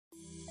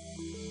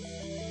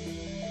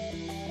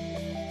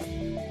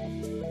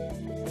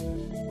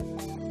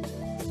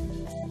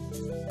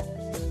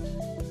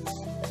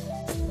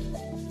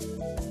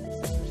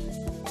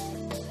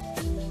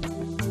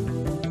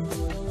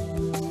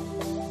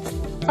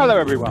Hello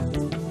everyone.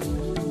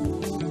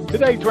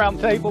 Today's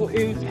roundtable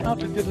is how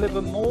to deliver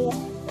more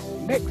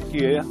next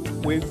year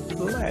with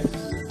less.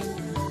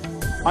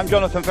 I'm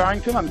Jonathan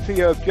Farrington. I'm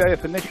CEO of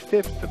JF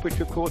Initiatives, which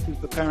of course is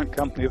the parent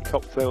company of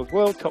Top Sales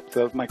World, Top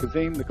Sales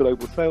Magazine, the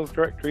Global Sales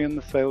Directory and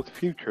the Sales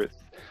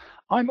Futurists.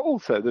 I'm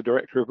also the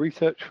Director of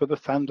Research for the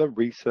Sandler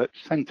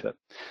Research Centre.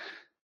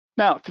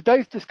 Now,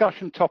 today's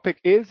discussion topic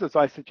is, as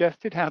I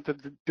suggested, how to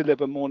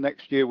deliver more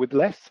next year with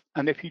less.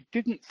 And if you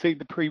didn't see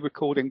the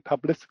pre-recording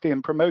publicity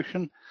and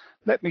promotion,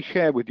 let me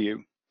share with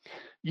you.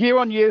 Year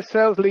on year,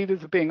 sales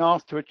leaders are being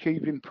asked to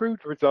achieve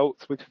improved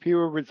results with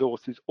fewer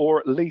resources, or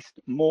at least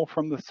more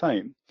from the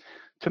same.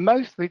 To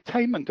most, the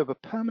attainment of a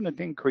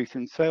permanent increase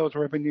in sales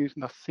revenues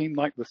must seem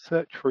like the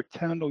search for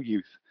eternal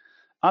youth,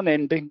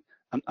 unending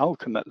and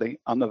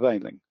ultimately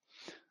unavailing.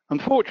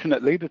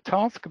 Unfortunately, the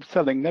task of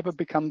selling never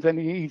becomes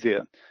any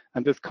easier,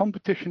 and as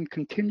competition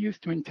continues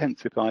to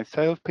intensify,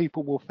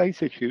 salespeople will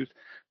face issues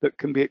that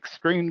can be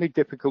extremely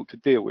difficult to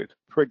deal with.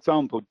 For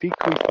example,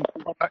 decreasing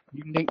product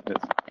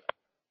uniqueness,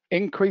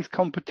 increased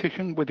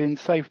competition within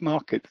safe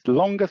markets,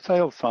 longer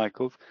sales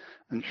cycles,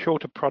 and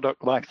shorter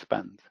product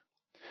lifespans.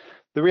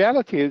 The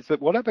reality is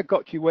that whatever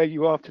got you where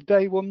you are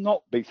today will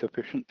not be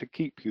sufficient to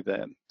keep you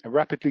there. A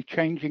rapidly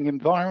changing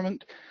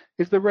environment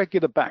is the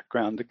regular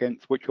background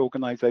against which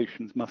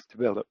organizations must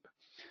develop.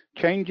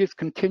 Change is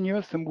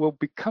continuous and will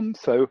become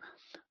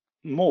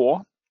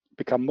more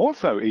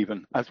so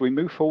even as we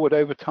move forward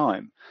over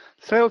time.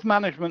 Sales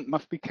management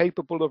must be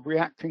capable of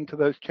reacting to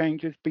those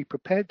changes, be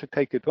prepared to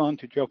take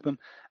advantage of them,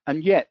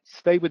 and yet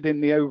stay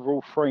within the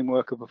overall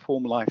framework of a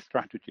formalized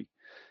strategy.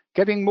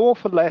 Getting more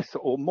for less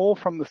or more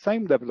from the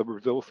same level of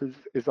resources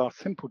is our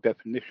simple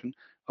definition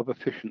of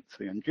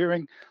efficiency. And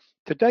during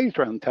today's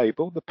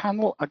roundtable, the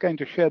panel are going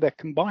to share their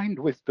combined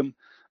wisdom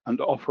and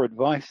offer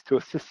advice to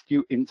assist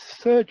you in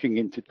surging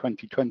into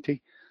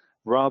 2020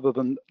 rather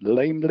than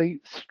lamely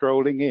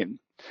strolling in.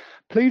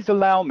 Please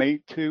allow me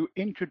to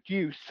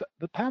introduce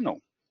the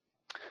panel.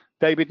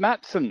 David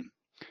Mattson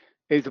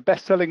is a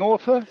best-selling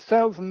author,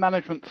 sales and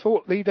management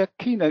thought leader,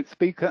 keynote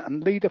speaker,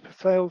 and leader for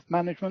sales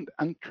management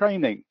and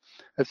training.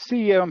 As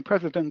CEO and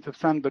president of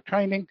Sandler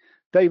Training,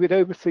 David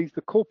oversees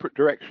the corporate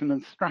direction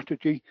and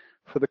strategy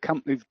for the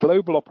company's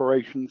global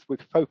operations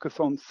with focus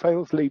on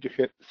sales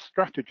leadership,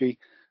 strategy,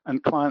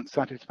 and client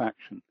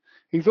satisfaction.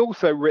 He's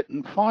also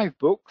written 5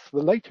 books,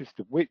 the latest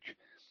of which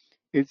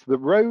is The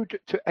Road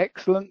to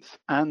Excellence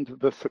and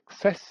The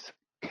Success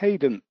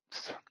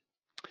Cadence.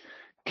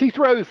 Keith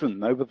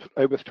Rosen,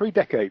 over 3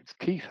 decades,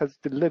 Keith has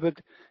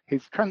delivered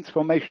his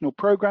transformational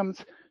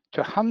programs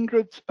to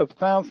hundreds of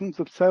thousands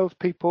of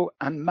salespeople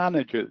and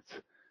managers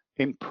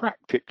in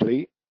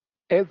practically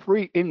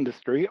every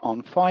industry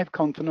on 5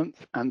 continents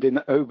and in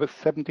over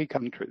 70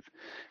 countries.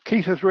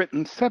 Keith has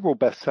written several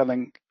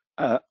best-selling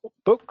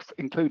books,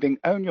 including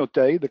Own Your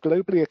Day, the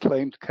globally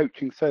acclaimed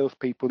Coaching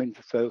Salespeople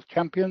into Sales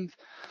Champions,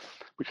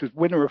 which was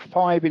winner of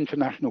 5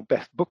 International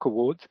Best Book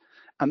Awards,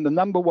 and the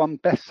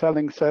 #1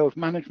 best-selling sales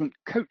management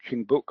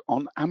coaching book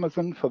on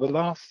Amazon for the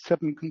last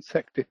 7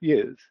 consecutive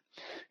years.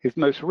 His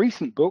most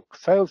recent book,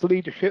 Sales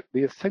Leadership,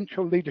 the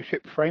Essential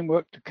Leadership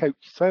Framework to Coach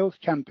Sales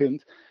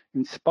Champions,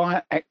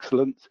 Inspire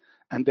Excellence,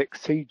 and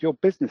Exceed Your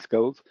Business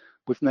Goals,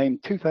 was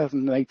named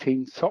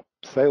 2018 Top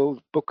Sales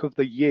Book of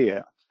the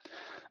Year.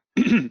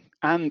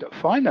 And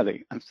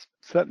finally, and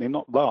certainly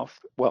not last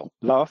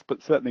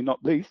but certainly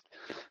not least,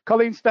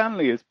 Colleen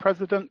Stanley is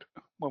president.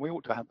 Well, we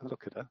ought to have a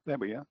look at her. There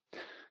we are.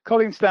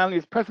 Colleen Stanley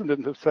is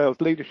president of Sales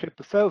Leadership,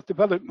 a sales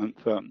development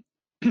firm.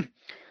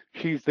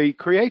 She's the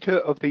creator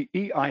of the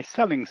EI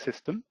Selling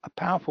System, a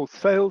powerful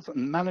sales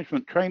and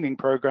management training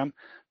program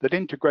that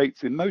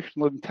integrates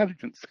emotional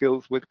intelligence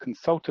skills with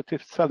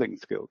consultative selling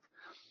skills.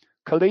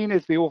 Colleen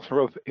is the author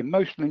of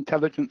Emotional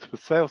Intelligence for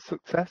Sales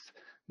Success,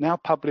 now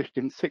published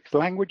in 6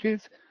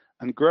 languages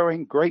and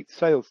growing great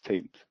sales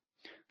teams.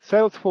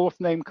 Salesforce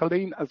named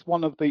Colleen as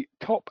one of the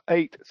top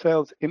 8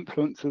 sales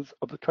influencers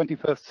of the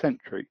 21st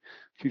century.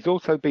 She's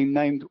also been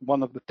named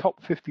one of the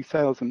top 50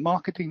 sales and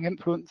marketing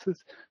influencers,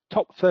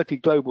 top 30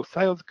 global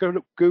sales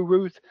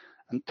gurus,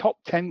 and top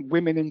 10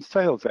 women in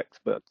sales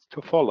experts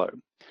to follow.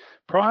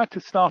 Prior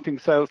to starting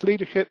Sales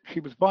Leadership, she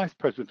was vice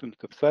president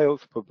of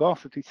sales for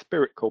Varsity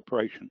Spirit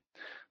Corporation.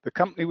 The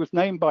company was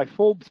named by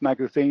Forbes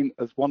magazine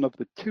as one of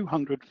the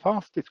 200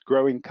 fastest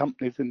growing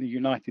companies in the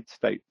United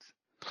States.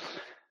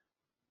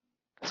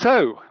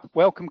 So,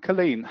 welcome,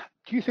 Colleen.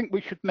 Do you think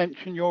we should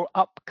mention your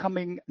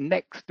upcoming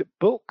next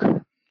book?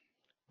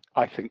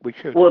 I think we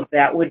should. Well,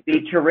 that would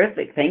be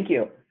terrific. Thank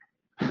you.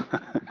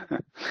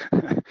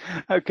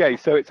 Okay,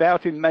 so it's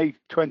out in May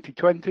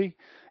 2020.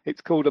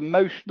 It's called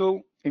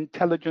Emotional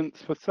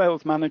Intelligence for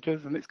Sales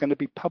Managers, and it's going to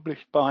be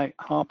published by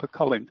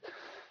HarperCollins.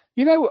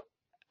 You know,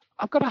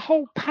 I've got a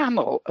whole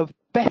panel of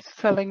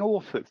best-selling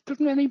authors.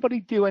 Doesn't anybody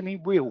do any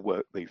real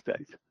work these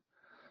days?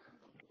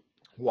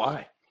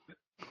 Why?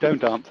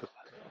 Don't answer.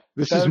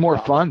 This is more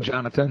fun,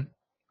 Jonathan.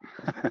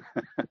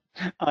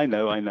 I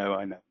know.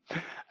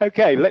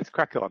 Okay, let's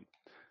crack on.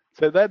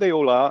 So there they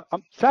all are.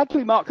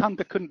 Sadly, Mark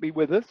Hunter couldn't be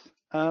with us.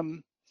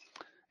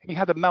 he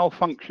had a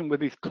malfunction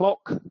with his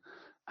clock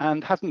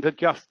and hasn't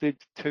adjusted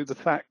to the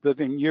fact that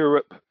in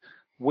Europe,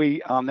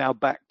 we are now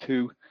back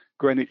to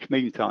Greenwich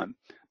Mean Time.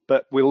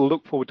 But we'll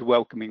look forward to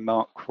welcoming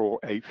Mark for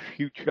a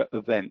future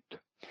event.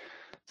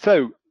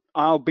 So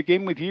I'll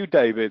begin with you,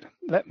 David.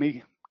 Let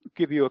me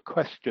give you a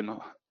question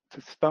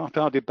to start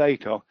our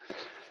debate on.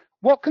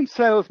 What can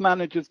sales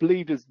managers,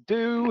 leaders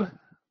do,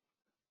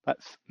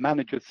 that's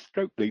managers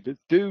stroke leaders,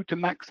 do to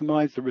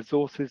maximize the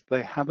resources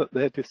they have at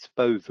their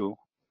disposal?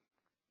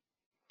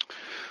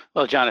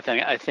 Well,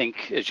 Jonathan, I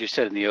think, as you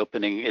said in the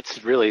opening,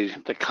 it's really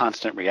the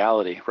constant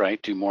reality,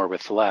 right? Do more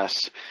with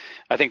less.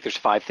 I think there's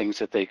 5 things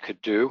that they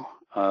could do.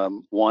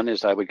 One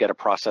is I would get a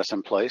process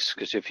in place,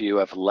 because if you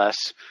have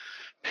less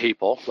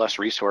people, less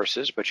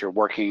resources, but you're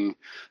working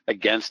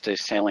against a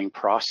selling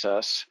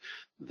process,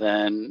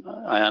 then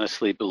I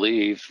honestly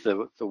believe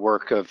the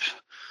work of,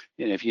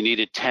 if you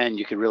needed 10,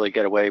 you could really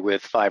get away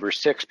with 5 or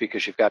 6,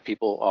 because you've got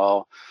people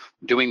all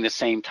doing the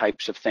same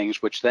types of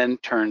things, which then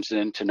turns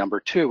into number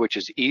 2, which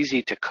is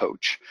easy to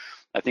coach.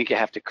 I think you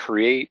have to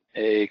create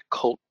a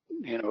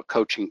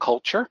coaching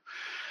culture,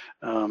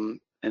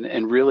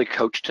 and really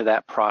coach to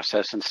that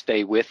process and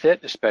stay with it,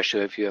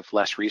 especially if you have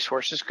less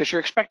resources, because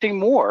you're expecting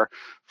more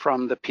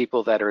from the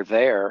people that are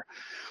there.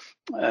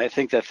 I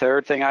think the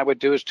third thing I would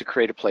do is to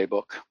create a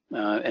playbook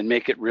and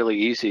make it really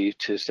easy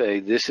to say,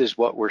 this is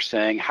what we're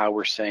saying, how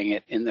we're saying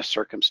it in the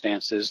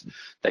circumstances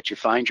that you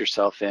find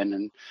yourself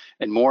in.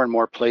 And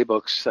more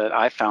playbooks that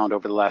I found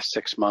over the last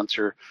 6 months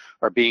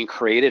are being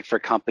created for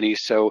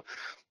companies, so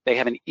they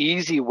have an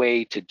easy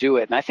way to do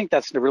it. And I think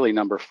that's really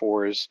number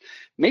 4, is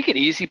make it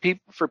easy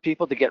for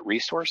people to get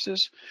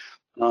resources.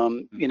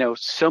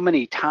 So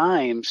many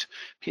times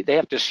they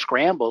have to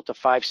scramble to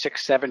 5,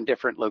 6, 7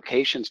 different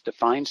locations to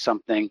find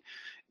something,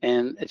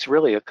 and it's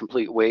really a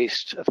complete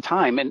waste of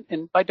time.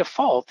 And by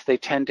default, they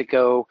tend to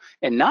go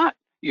and not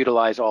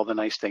utilize all the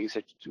nice things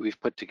that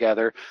we've put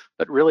together,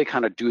 but really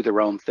kind of do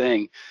their own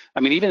thing. I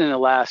mean, even in the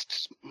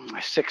last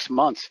 6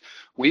 months,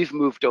 we've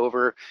moved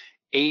over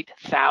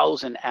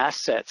 8,000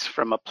 assets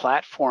from a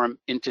platform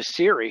into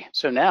Siri.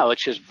 So now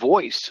it's just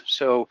voice.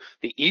 So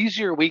the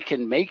easier we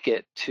can make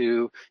it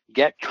to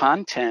get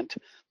content,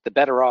 the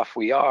better off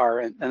we are.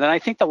 And then I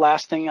think the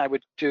last thing I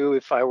would do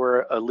if I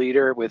were a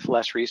leader with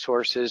less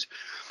resources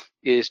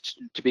is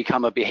to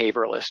become a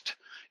behavioralist.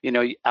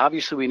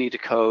 Obviously we need to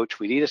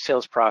coach, we need a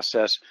sales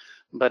process,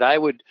 but I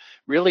would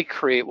really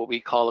create what we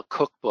call a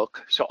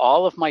cookbook. So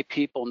all of my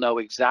people know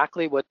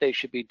exactly what they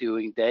should be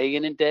doing day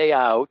in and day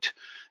out.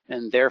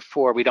 And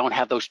therefore we don't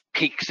have those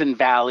peaks and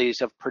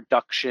valleys of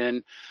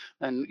production,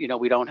 and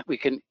we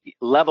can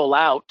level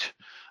out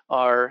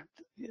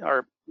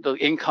the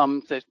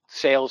income, the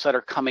sales that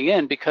are coming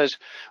in, because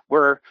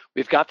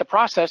we've got the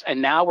process,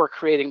 and now we're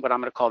creating what I'm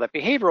going to call that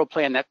behavioral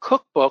plan, that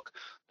cookbook,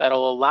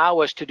 that'll allow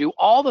us to do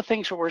all the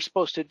things that we're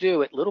supposed to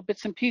do at little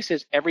bits and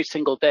pieces every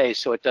single day,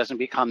 so it doesn't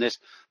become this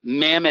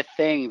mammoth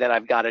thing that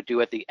I've got to do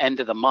at the end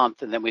of the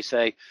month, and then we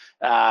say,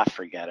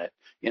 forget it.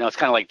 It's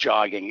kind of like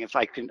jogging. If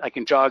I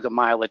can jog a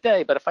mile a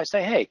day, but if I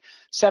say, hey,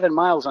 7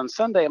 miles on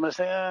Sunday, I'm going to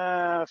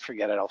say,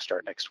 forget it, I'll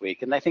start next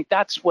week. And I think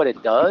that's what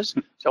it does.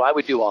 So I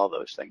would do all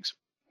those things.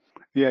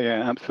 Yeah,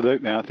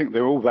 absolutely. I think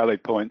they're all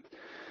valid points.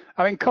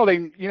 I mean,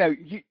 Colin,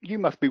 you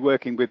must be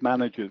working with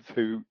managers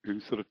who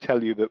sort of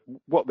tell you that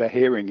what they're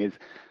hearing is,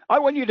 I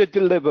want you to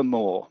deliver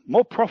more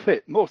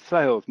profit, more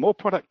sales, more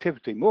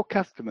productivity, more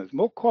customers,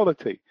 more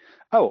quality.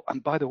 Oh,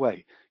 and by the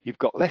way, you've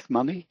got less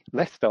money,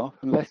 less staff,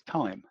 and less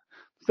time.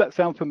 Does that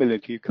sound familiar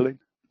to you, Colleen?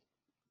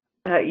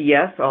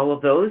 Yes, all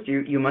of those.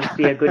 You must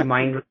be a good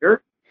mind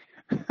reader.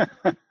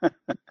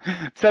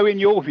 So in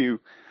your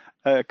view,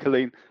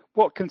 Colleen,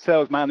 what can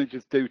sales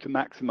managers do to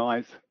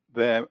maximize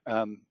their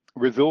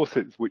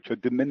resources, which are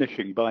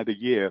diminishing by the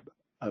year,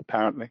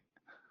 apparently?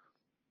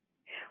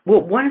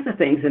 Well, one of the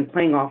things, in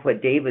playing off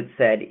what David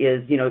said,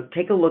 is,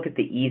 take a look at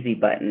the easy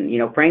button.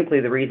 Frankly,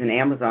 the reason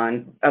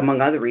Amazon,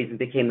 among other reasons,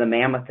 became the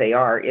mammoth they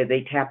are is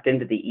they tapped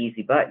into the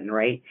easy button,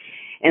 right?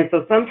 And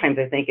so sometimes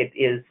I think it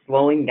is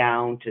slowing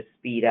down to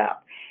speed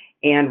up.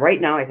 And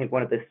right now, I think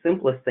one of the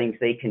simplest things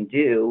they can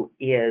do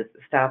is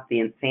stop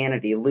the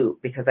insanity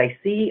loop, because I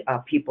see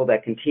people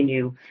that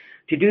continue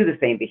to do the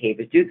same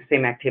behaviors, do the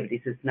same activities,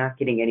 it's not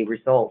getting any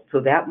results. So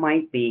that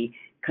might be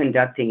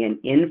conducting an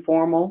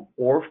informal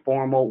or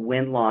formal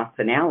win-loss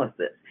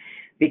analysis,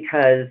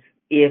 because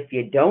if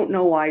you don't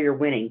know why you're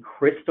winning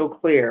crystal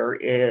clear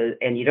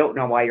and you don't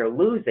know why you're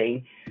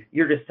losing,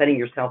 you're just setting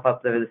yourself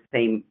up for the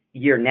same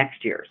year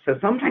next year. So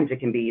sometimes it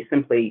can be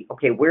simply,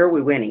 okay, where are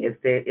we winning? Is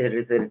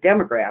it a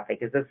demographic?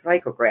 Is it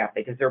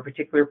psychographic? Is there a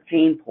particular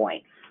pain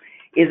point?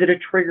 Is it a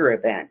trigger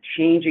event,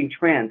 changing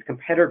trends,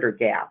 competitor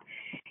gap?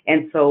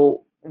 And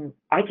so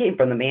I came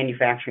from the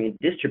manufacturing and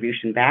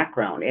distribution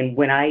background. And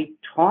when I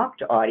talk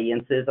to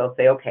audiences, I'll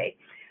say, okay,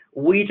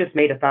 we just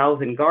made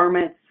 1,000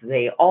 garments.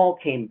 They all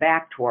came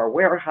back to our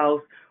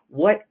warehouse.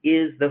 What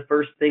is the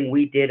first thing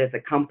we did as a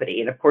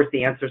company? And of course,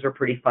 the answers are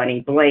pretty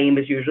funny. Blame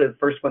is usually the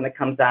first one that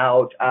comes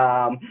out.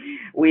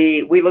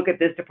 We look at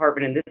this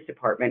department and this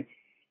department.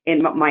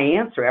 And my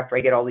answer, after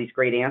I get all these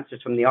great answers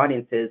from the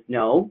audience, is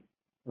no,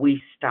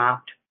 we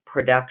stopped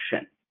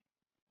production.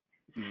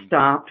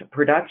 Stopped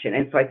production.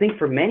 And so I think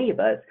for many of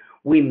us,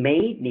 we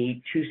may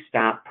need to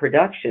stop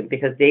production,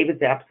 because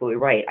David's absolutely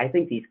right. I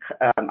think these,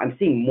 I'm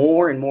seeing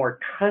more and more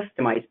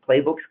customized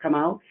playbooks come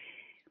out,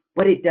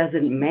 but it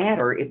doesn't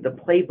matter if the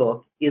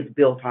playbook is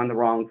built on the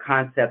wrong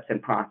concepts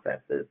and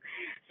processes.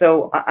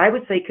 So I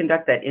would say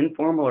conduct that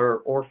informal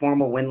or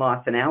formal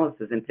win-loss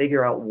analysis and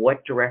figure out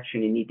what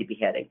direction you need to be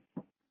heading.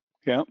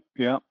 Yeah.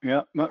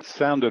 That's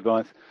sound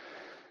advice.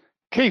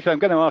 Keith, I'm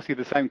going to ask you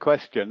the same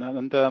question,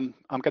 and I'm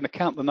going to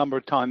count the number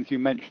of times you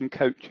mentioned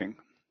coaching.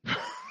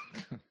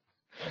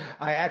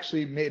 I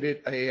actually made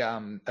it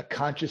a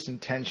conscious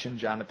intention,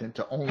 Jonathan,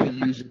 to only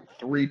use it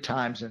 3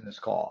 times in this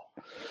call.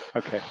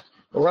 Okay.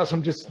 Or else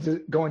I'm just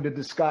going to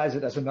disguise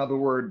it as another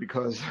word,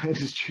 because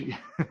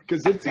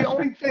because it's the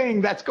only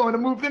thing that's going to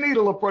move the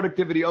needle of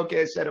productivity.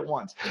 Okay, I said it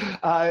once.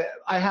 I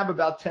have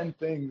about 10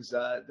 things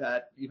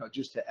that,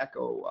 just to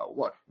echo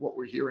what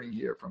we're hearing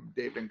here from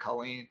Dave and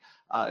Colleen,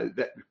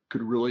 that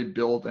could really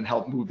build and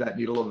help move that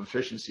needle of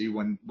efficiency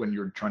when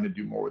you're trying to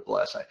do more with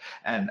less.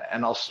 And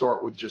I'll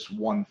start with just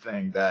one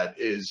thing that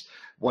is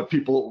what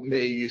people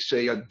may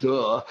say a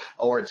duh,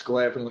 or it's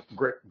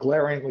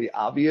glaringly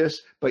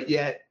obvious, but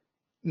yet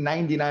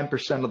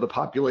 99% of the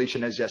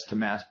population has yet to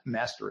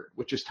master it,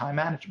 which is time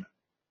management.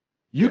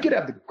 You could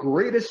have the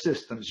greatest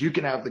systems, you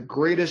can have the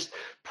greatest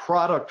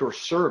product or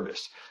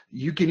service,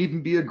 you can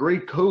even be a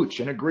great coach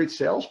and a great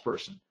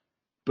salesperson,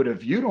 but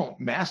if you don't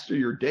master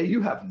your day,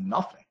 you have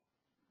nothing.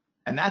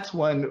 And that's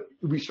when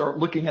we start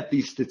looking at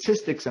these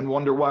statistics and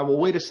wonder why. Well,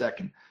 wait a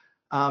second.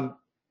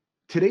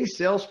 Today's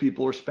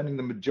salespeople are spending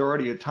the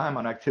majority of time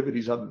on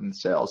activities other than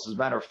sales. As a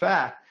matter of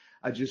fact,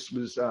 I just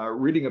was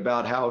reading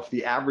about how if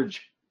the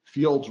average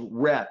field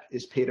rep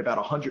is paid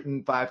about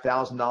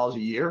 $105,000 a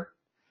year,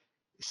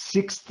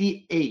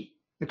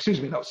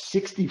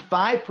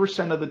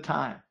 65% of the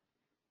time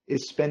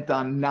is spent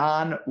on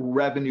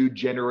non-revenue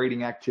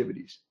generating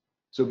activities.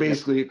 So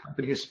basically, a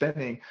company is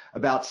spending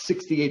about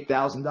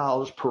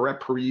 $68,000 per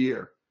rep per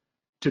year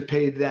to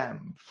pay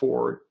them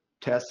for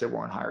tests they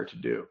weren't hired to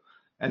do.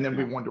 And then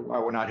we wonder why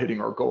we're not hitting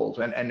our goals.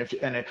 And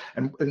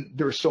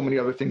there are so many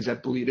other things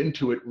that bleed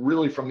into it.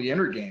 Really, from the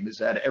inner game, is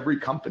that every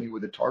company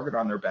with a target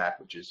on their back,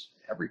 which is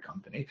every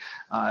company,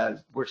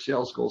 where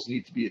sales goals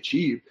need to be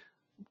achieved,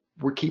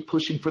 we keep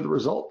pushing for the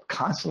result,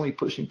 constantly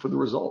pushing for the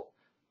result.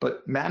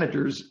 But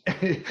managers,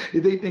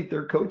 they think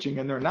they're coaching,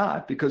 and they're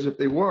not, because if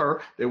they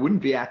were, they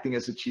wouldn't be acting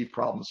as a chief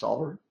problem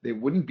solver. They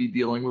wouldn't be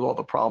dealing with all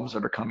the problems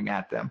that are coming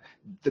at them.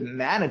 The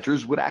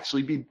managers would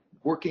actually be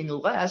working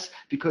less,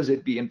 because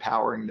it'd be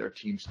empowering their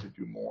teams to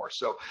do more.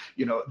 So,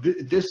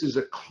 this is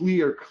a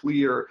clear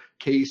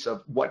case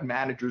of what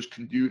managers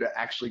can do to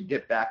actually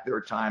get back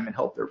their time and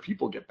help their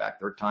people get back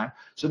their time,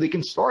 so they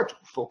can start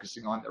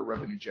focusing on their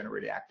revenue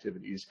generating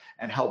activities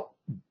and help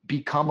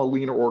become a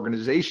leaner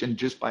organization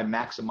just by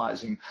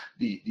maximizing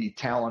the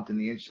talent and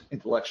the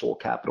intellectual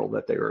capital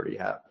that they already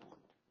have.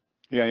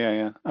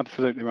 Yeah.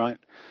 Absolutely right.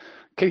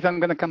 Keith, I'm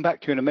going to come back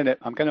to you in a minute.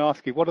 I'm going to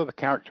ask you, what are the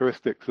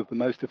characteristics of the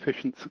most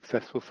efficient,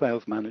 successful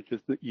sales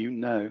managers that you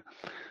know?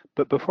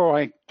 But before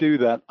I do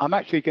that, I'm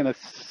actually going to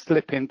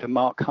slip into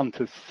Mark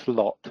Hunter's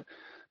slot,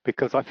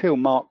 because I feel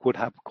Mark would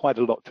have quite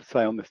a lot to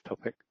say on this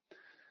topic.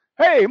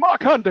 Hey,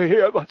 Mark Hunter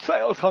here, the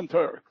Sales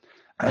Hunter.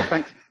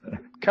 Thanks.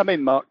 Come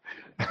in, Mark.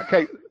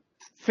 Okay,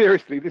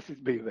 seriously, this is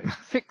me.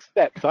 6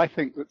 steps I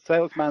think that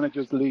sales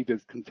managers,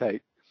 leaders can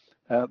take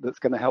that's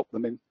going to help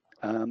them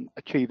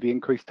achieve the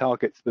increased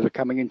targets that are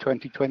coming in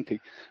 2020.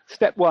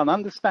 Step 1,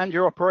 understand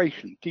your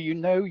operation. Do you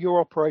know your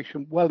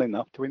operation well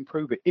enough to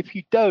improve it? If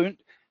you don't,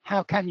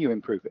 how can you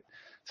improve it?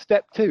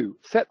 Step 2,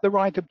 set the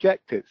right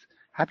objectives.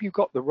 Have you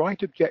got the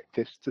right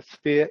objectives to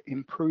steer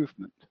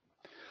improvement?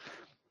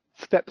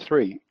 Step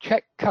 3,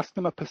 check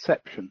customer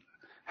perception.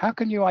 How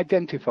can you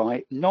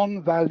identify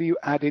non-value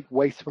added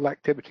wasteful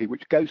activity,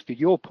 which goes to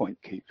your point,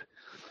 Keith?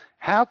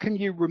 How can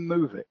you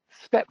remove it?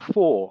 Step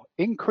 4,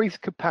 increase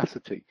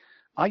capacity.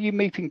 Are you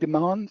meeting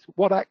demands?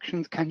 What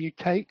actions can you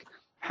take?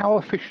 How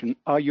efficient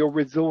are your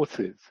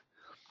resources?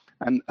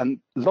 And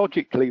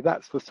logically,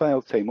 that's the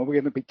sales team. Well, we're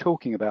going to be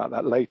talking about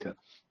that later.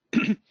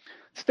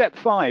 Step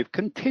 5,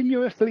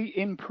 continuously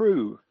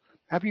improve.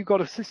 Have you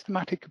got a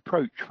systematic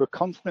approach for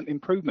constant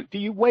improvement? Do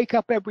you wake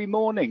up every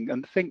morning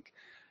and think,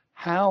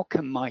 how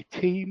can my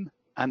team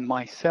and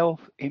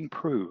myself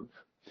improve?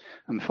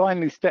 And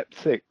finally, step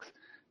 6,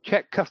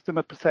 check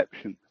customer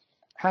perception.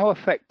 How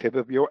effective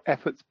have your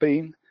efforts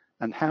been?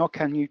 And how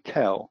can you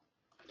tell?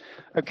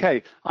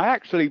 Okay, I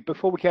actually,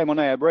 before we came on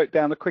air, wrote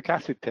down a quick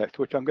acid test,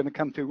 which I'm going to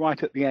come to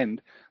right at the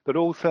end, that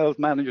all sales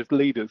managers,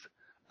 leaders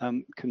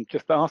can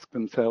just ask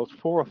themselves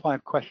 4 or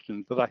 5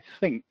 questions that I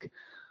think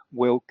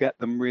will get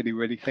them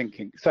really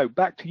thinking. So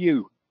back to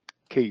you,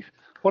 Keith.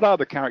 What are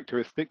the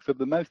characteristics of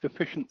the most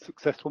efficient,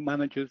 successful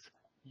managers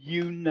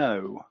you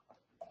know?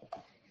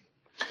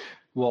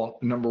 Well,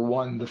 number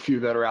one, the few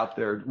that are out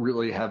there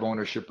really have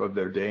ownership of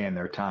their day and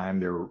their time.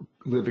 They're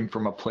living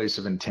from a place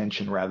of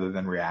intention rather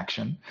than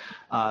reaction.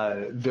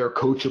 They're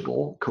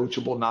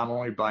coachable not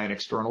only by an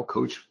external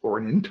coach or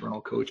an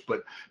internal coach,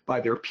 but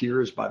by their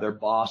peers, by their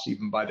boss,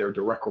 even by their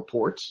direct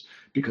reports,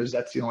 because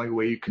that's the only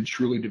way you can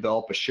truly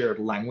develop a shared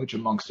language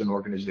amongst an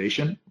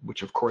organization,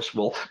 which of course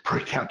will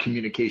break down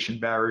communication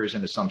barriers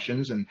and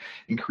assumptions and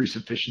increase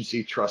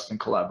efficiency, trust,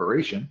 and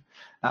collaboration.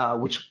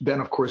 Which then,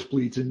 of course,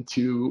 bleeds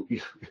into,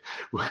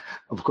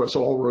 of course,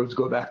 all roads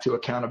go back to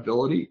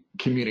accountability,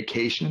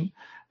 communication,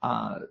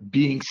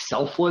 being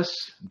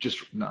selfless,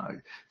 just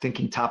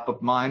thinking top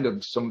of mind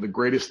of some of the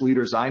greatest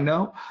leaders I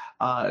know,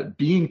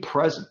 being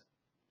present,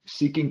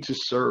 seeking to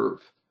serve,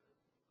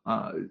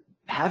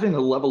 having a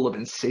level of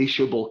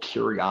insatiable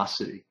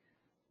curiosity,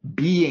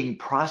 being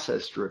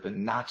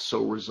process-driven, not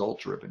so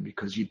result-driven,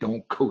 because you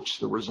don't coach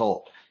the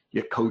result.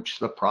 You coach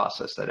the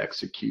process that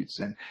executes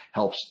and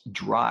helps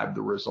drive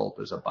the result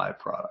as a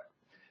byproduct.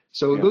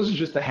 So those are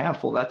just a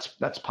handful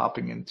that's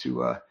popping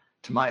into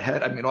to my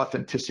head. I mean,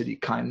 authenticity,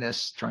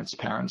 kindness,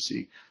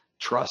 transparency,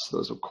 trust,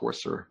 those of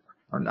course are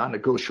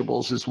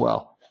non-negotiables as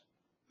well.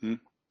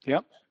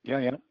 Yeah.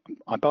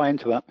 I buy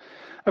into that.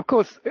 Of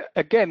course,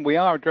 again, we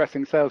are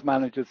addressing sales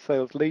managers,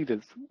 sales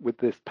leaders with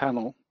this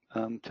panel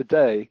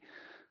today.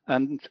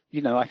 And,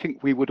 you know, I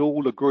think we would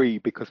all agree,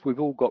 because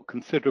we've all got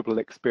considerable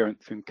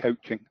experience in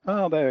coaching.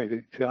 Oh, there it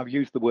is. I've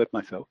used the word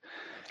myself.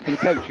 In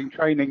coaching,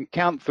 training,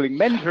 counseling,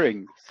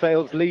 mentoring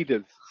sales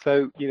leaders.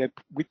 So, you know,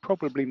 we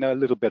probably know a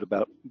little bit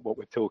about what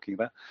we're talking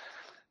about.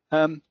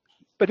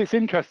 But it's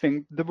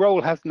interesting. The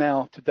role has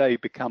now today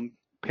become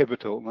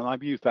pivotal. And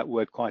I've used that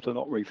word quite a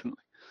lot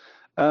recently.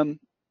 And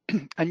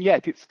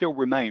yet it still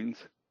remains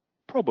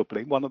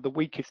probably one of the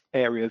weakest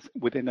areas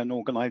within an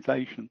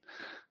organization,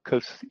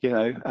 because, you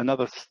know,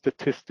 another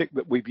statistic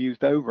that we've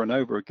used over and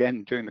over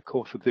again during the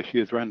course of this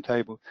year's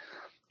roundtable,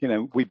 you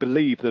know, we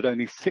believe that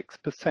only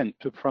 6%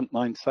 of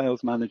frontline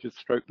sales managers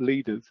stroke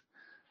leaders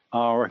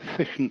are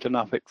efficient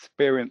enough,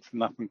 experienced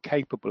enough, and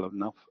capable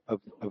enough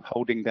of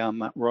holding down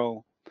that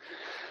role.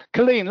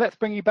 Colleen, let's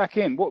bring you back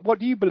in. What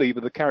do you believe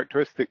are the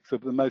characteristics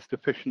of the most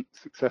efficient,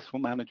 successful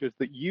managers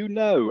that you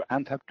know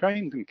and have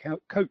trained and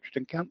coached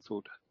and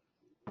counseled?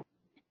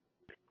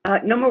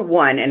 Number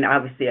one, and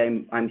obviously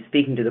I'm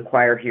speaking to the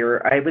choir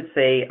here, I would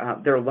say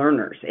they're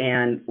learners.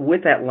 And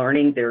with that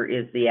learning, there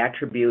is the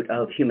attribute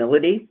of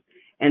humility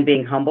and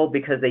being humble,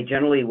 because they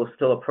generally will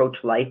still approach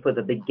life with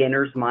a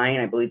beginner's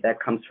mind. I believe that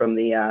comes from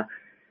the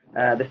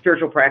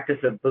spiritual practice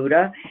of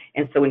Buddha.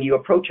 And so when you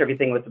approach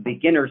everything with a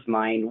beginner's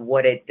mind,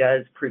 what it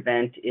does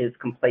prevent is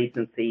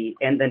complacency,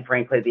 and then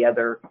frankly the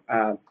other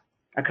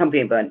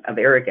accompaniment of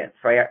arrogance.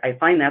 So I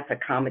find that's a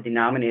common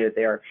denominator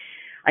there.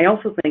 I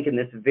also think in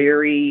this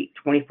very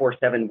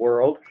 24/7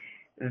 world,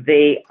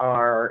 they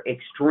are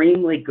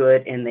extremely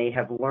good, and they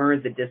have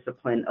learned the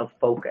discipline of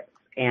focus.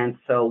 And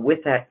so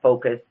with that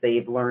focus,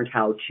 they've learned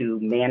how to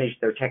manage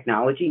their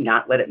technology,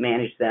 not let it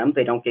manage them.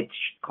 They don't get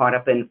caught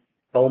up in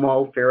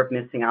FOMO, fear of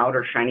missing out,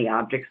 or shiny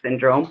object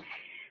syndrome.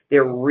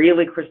 They're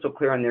really crystal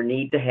clear on their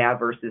need to have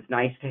versus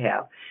nice to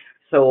have.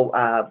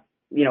 So,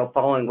 you know,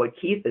 following what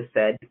Keith has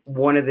said,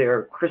 one of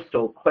their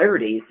crystal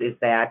clarities is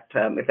that,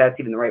 if that's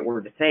even the right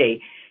word to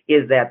say,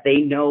 is that they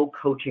know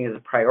coaching is a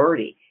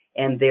priority,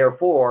 and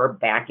therefore,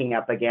 backing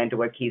up again to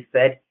what Keith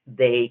said,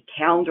 they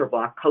calendar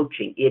block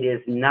coaching. It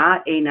is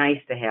not a nice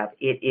to have,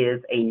 it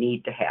is a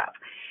need to have.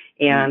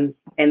 And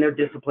they're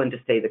disciplined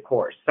to stay the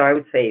course. So I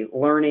would say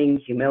learning,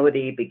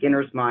 humility,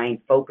 beginner's mind,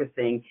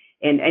 focusing,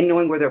 and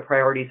knowing where their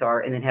priorities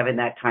are, and then having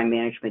that time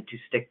management to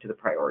stick to the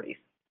priorities.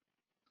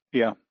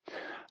 Yeah,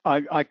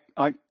 I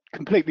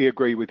completely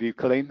agree with you,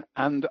 Colleen.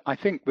 And I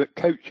think that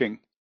coaching,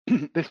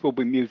 this will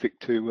be music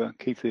to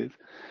Keith's ears.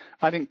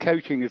 I think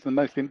coaching is the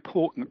most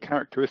important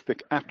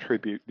characteristic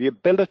attribute, the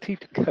ability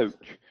to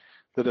coach,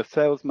 that a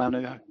sales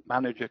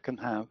manager can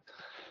have.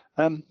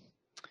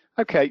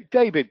 Okay,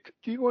 David,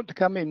 do you want to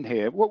come in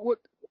here? What,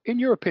 in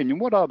your opinion,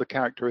 what are the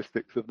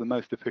characteristics of the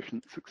most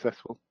efficient,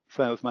 successful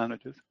sales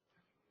managers?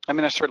 I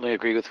mean, I certainly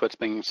agree with what's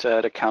being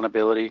said,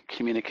 accountability,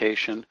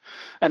 communication.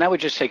 And I would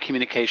just say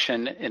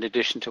communication, in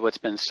addition to what's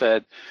been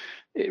said,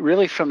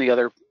 really from the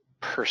other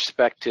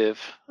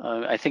perspective.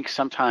 I think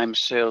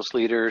sometimes sales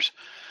leaders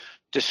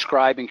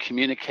describe and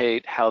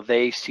communicate how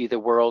they see the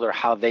world or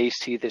how they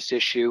see this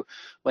issue,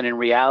 when in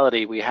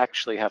reality, we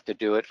actually have to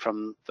do it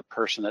from the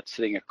person that's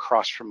sitting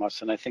across from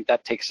us. And I think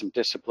that takes some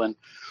discipline.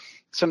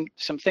 Some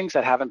things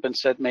that haven't been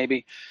said,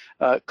 maybe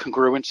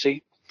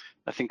congruency.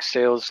 I think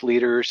sales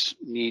leaders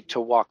need to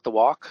walk the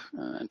walk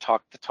and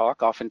talk the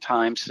talk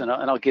oftentimes. And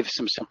I'll give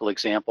some simple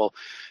example.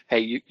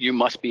 Hey, you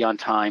must be on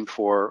time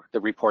for the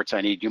reports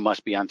I need. You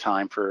must be on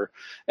time for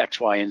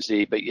X, Y, and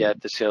Z, but yet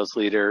the sales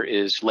leader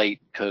is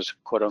late because,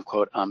 quote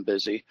unquote, I'm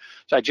busy.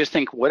 So I just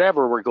think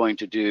whatever we're going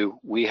to do,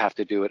 we have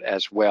to do it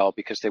as well,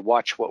 because they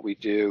watch what we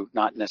do,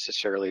 not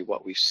necessarily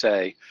what we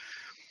say.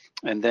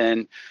 And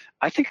then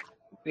I think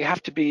we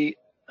have to be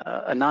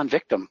a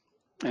non-victim.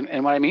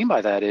 And what I mean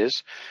by that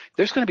is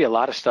there's going to be a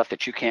lot of stuff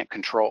that you can't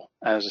control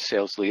as a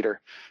sales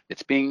leader.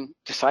 It's being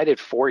decided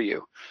for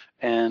you.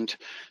 And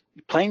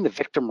playing the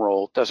victim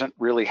role doesn't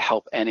really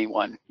help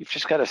anyone. You've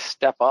just got to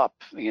step up,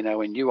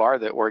 and you are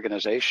the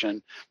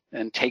organization,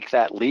 and take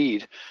that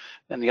lead.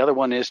 And the other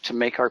one is to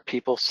make our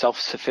people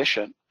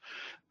self-sufficient.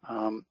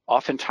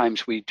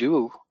 Oftentimes we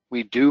do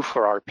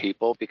for our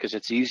people because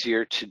it's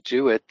easier to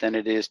do it than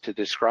it is to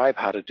describe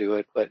how to do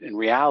it. But in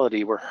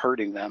reality, we're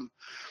hurting them.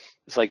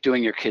 It's like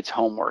doing your kids'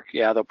 homework.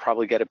 Yeah, they'll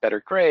probably get a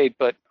better grade,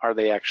 but are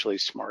they actually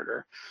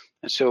smarter?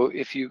 And so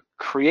if you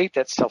create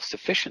that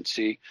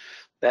self-sufficiency,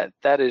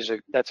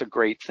 that's a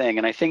great thing.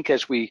 And I think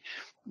as we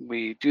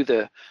do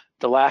the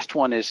last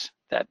one is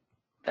that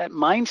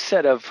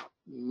mindset of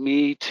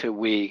me to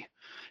we.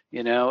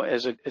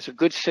 As a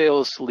good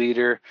sales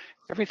leader,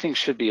 everything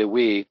should be a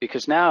we,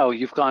 because now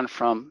you've gone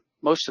from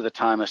most of the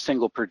time a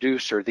single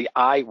producer, the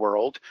I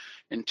world,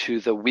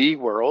 into the we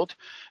world.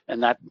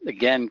 And that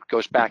again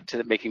goes back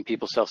to making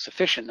people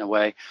self-sufficient in a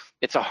way.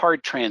 It's a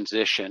hard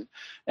transition.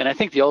 And I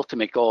think the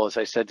ultimate goal, as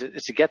I said,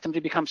 is to get them to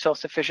become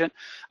self-sufficient.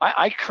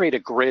 I create a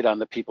grid on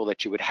the people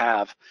that you would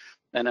have.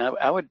 And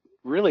I would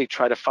really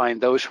try to find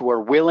those who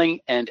are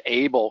willing and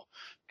able,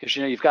 because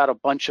you've got a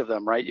bunch of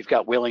them, right? You've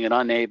got willing and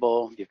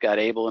unable, you've got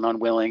able and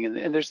unwilling,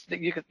 and there's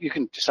you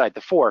can decide the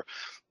four.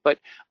 But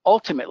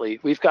ultimately,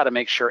 we've got to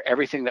make sure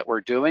everything that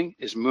we're doing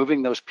is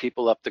moving those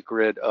people up the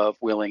grid of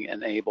willing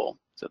and able.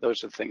 So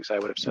those are the things I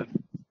would have said.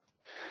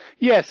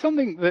 Yeah,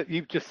 something that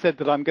you've just said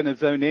that I'm going to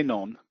zone in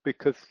on,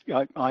 because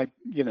I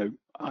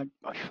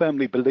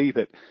firmly believe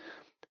it.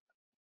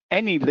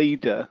 Any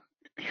leader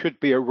should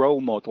be a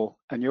role model,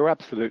 and you're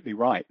absolutely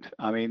right.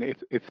 I mean,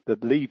 if the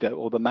leader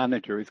or the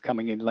manager is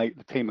coming in late,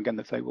 the team are going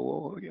to say,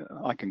 well,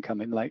 I can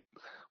come in late.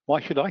 Why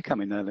should I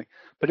come in early?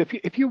 But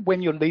if you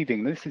when you're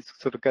leading, this is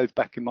sort of goes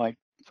back in my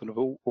sort of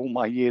all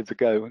my years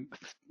ago and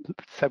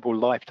several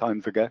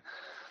lifetimes ago.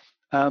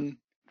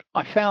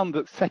 I found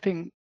that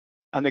setting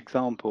an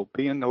example,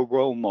 being a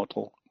role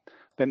model,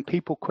 then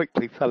people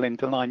quickly fell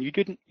into line.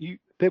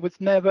 There was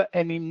never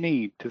any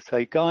need to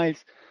say,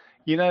 guys,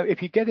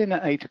 if you get in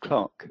at 8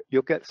 o'clock,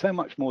 you'll get so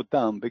much more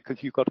done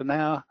because you've got an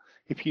hour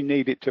if you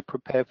need it to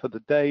prepare for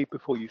the day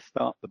before you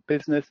start the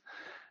business.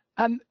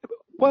 And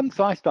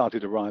once I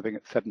started arriving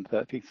at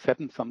 7:30,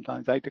 7,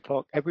 sometimes 8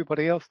 o'clock,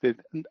 everybody else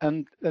did,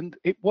 and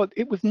it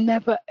was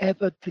never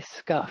ever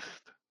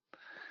discussed,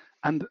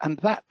 and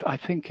that I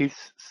think is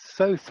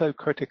so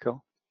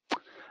critical.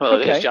 Well,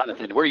 okay. It is,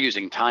 Jonathan. We're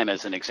using time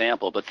as an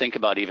example, but think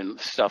about even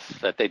stuff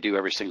that they do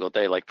every single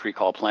day, like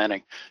pre-call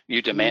planning.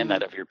 You demand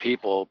that of your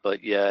people,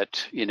 but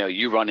yet,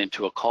 you run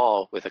into a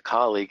call with a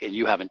colleague and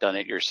you haven't done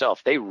it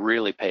yourself. They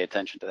really pay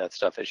attention to that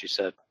stuff, as you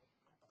said.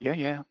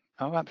 Yeah.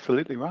 Oh,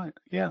 absolutely right.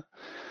 Yeah.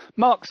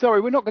 Mark, sorry,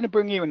 we're not going to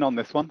bring you in on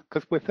this one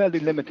because we're fairly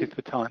limited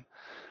for time.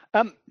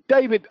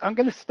 David, I'm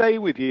going to stay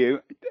with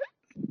you.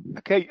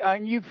 Okay,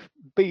 and you've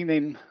been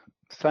in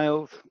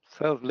sales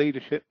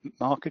leadership,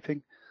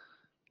 marketing,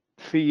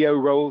 CEO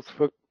roles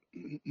for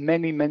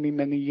many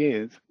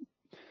years.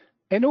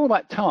 In all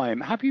that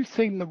time, have you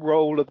seen the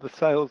role of the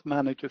sales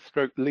manager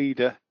 /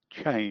 leader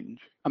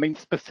change? I mean,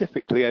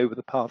 specifically over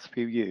the past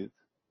few years.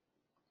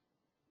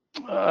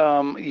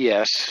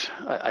 Yes,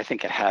 I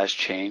think it has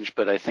changed,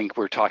 but I think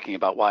we're talking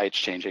about why it's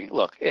changing.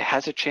 Look, it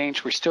hasn't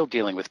changed. We're still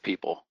dealing with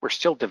people. We're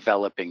still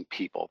developing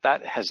people.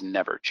 That has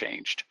never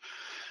changed.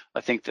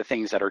 I think the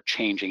things that are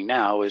changing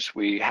now is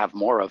we have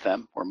more of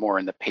them. We're more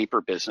in the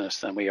paper business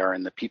than we are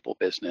in the people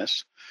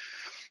business.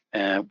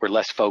 And we're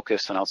less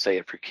focused, and I'll say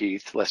it for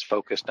Keith, less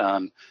focused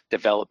on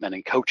development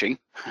and coaching.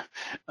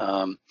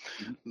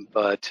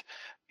 But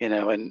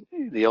in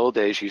the old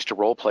days, you used to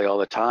role play all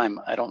the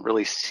time. I don't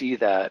really see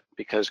that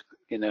because,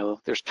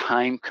 there's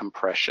time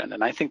compression.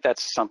 And I think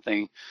that's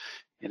something,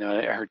 I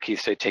heard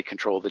Keith say, take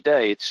control of the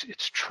day.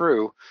 It's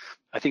true.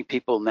 I think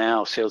people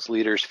now, sales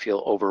leaders,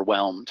 feel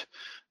overwhelmed.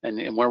 And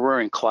when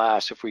we're in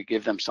class, if we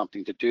give them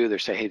something to do, they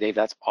say, hey, Dave,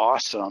 that's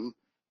awesome.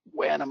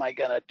 When am I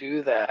going to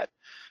do that?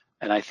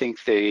 And I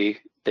think they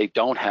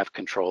don't have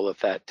control of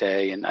that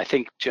day. And I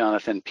think,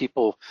 Jonathan,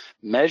 people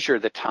measure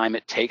the time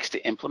it takes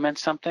to implement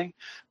something,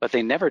 but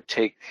they never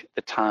take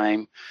the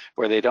time,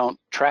 or they don't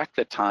track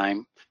the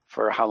time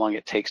for how long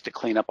it takes to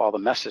clean up all the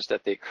messes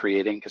that they're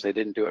creating because they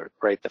didn't do it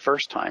right the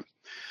first time.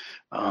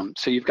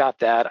 So you've got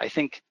that. I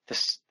think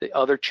the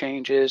other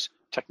change is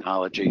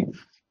technology.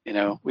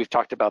 We've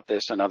talked about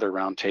this in other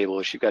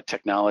roundtables. You've got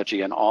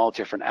technology in all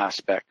different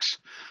aspects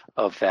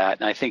of that.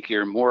 And I think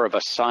you're more of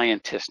a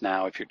scientist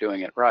now if you're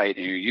doing it right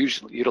and you're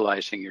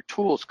utilizing your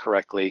tools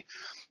correctly.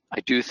 I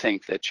do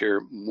think that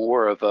you're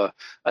more of a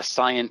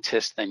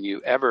scientist than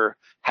you ever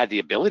had the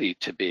ability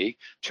to be,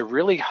 to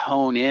really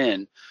hone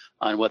in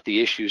on what the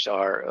issues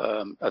are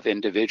of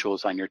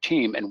individuals on your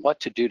team and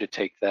what to do to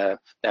take that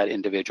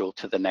individual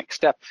to the next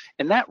step.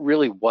 And that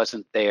really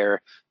wasn't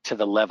there to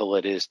the level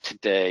it is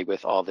today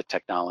with all the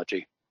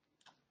technology.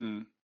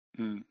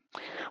 Mm.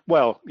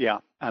 Well, yeah,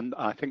 and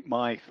I think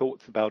my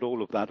thoughts about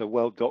all of that are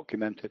well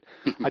documented.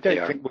 I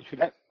don't think we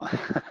should.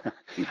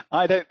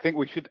 I don't think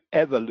we should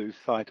ever lose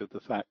sight of the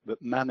fact that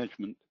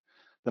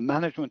the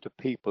management of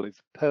people, is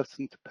a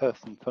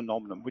person-to-person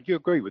phenomenon. Would you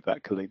agree with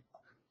that, Colleen?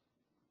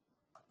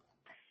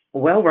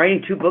 Well,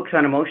 writing 2 books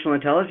on emotional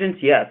intelligence,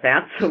 yes,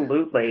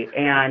 absolutely.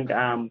 And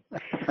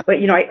but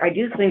I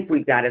do think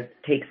we've got to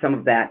take some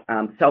of that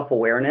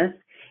self-awareness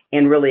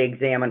and really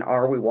examine,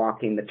 are we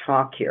walking the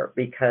talk here?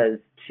 Because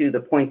to the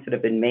points that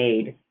have been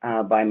made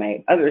by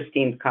my other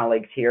esteemed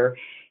colleagues here,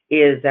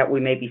 is that we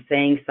may be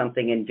saying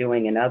something and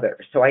doing another.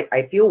 So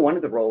I feel one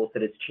of the roles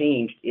that has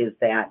changed is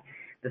that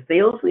the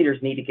sales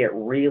leaders need to get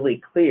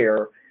really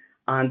clear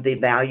on the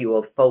value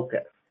of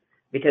focus,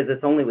 because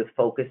it's only with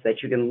focus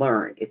that you can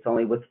learn. It's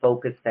only with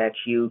focus that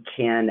you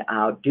can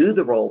do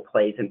the role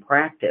plays and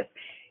practice.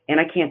 And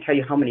I can't tell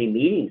you how many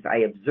meetings I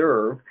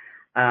observe.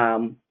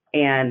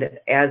 And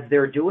as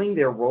they're doing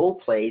their role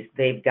plays,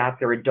 they've got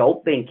their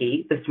adult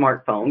binky, the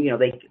smartphone.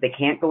 They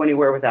can't go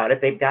anywhere without it.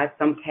 They've got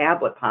some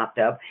tablet popped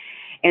up.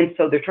 And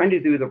so they're trying to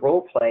do the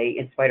role play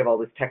in spite of all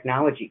this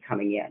technology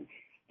coming in.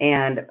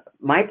 And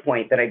my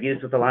point that I've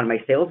used with a lot of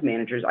my sales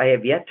managers, I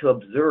have yet to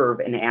observe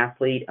an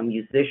athlete, a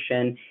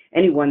musician,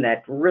 anyone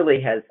that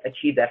really has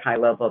achieved that high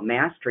level of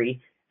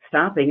mastery,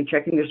 stopping and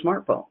checking their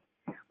smartphone.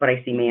 But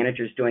I see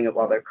managers doing it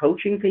while they're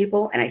coaching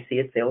people, and I see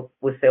it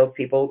with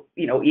salespeople.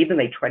 Even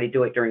they try to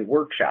do it during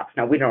workshops.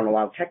 Now, we don't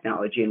allow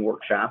technology in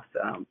workshops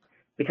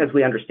because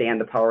we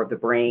understand the power of the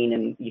brain,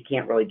 and you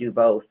can't really do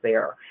both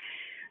there.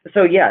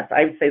 So yes,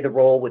 I would say the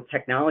role with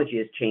technology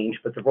has changed,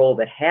 but the role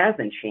that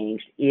hasn't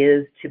changed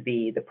is to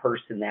be the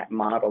person that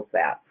models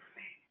that.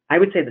 I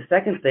would say the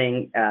second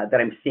thing that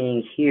I'm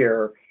seeing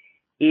here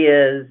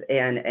is,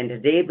 and to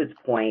David's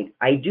point,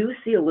 I do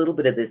see a little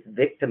bit of this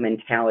victim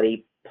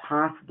mentality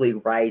possibly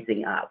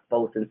rising up,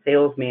 both in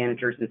sales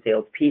managers and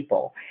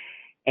salespeople.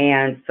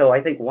 And so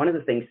I think one of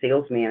the things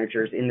sales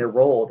managers in their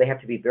role, they have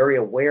to be very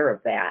aware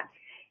of that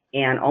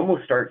and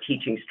almost start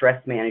teaching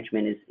stress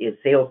management is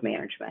sales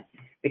management.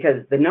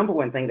 Because the number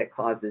one thing that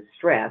causes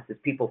stress is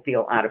people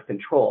feel out of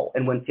control.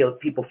 And when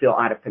people feel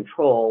out of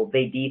control,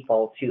 they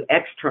default to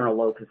external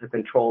locus of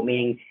control,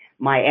 meaning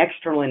my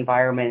external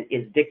environment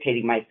is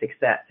dictating my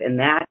success. And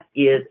that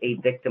is a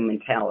victim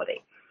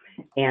mentality.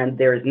 And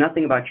there is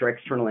nothing about your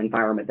external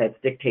environment that's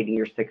dictating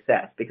your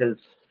success, because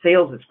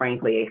sales is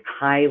frankly a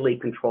highly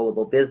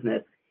controllable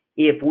business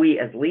if we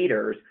as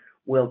leaders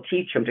will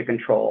teach them to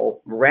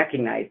control,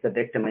 recognize the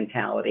victim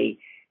mentality,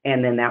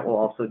 and then that will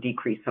also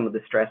decrease some of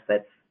the stress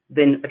that's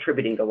been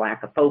attributing to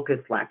lack of focus,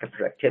 lack of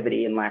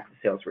productivity, and lack of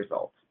sales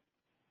results.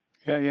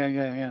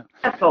 Yeah.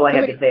 That's all I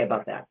have to say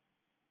about that.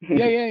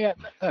 Yeah.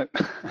 No.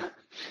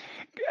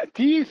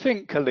 Do you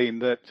think, Colleen,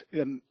 that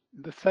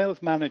the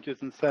sales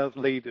managers and sales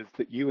leaders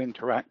that you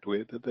interact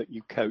with, that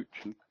you coach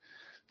and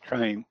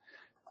train,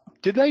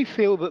 do they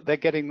feel that they're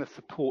getting the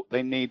support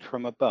they need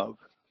from above?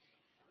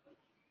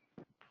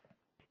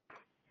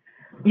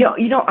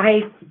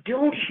 I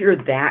don't hear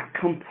that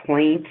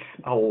complaint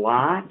a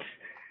lot.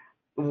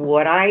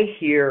 What I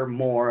hear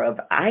more of,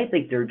 I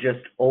think they're just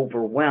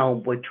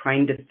overwhelmed with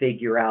trying to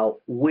figure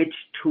out which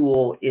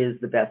tool is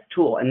the best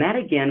tool. And that,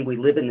 again, we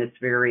live in this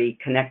very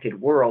connected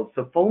world.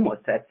 So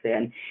FOMO sets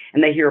in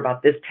and they hear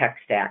about this tech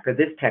stack or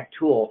this tech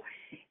tool.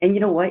 And you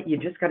know what? You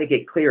just got to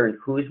get clear on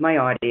who's my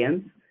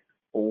audience.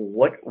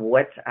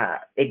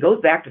 It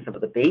goes back to some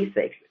of the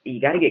basics. You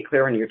got to get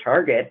clear on your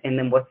target, and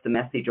then what's the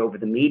message over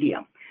the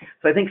medium.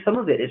 So I think some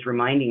of it is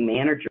reminding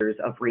managers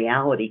of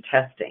reality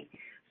testing.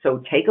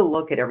 So take a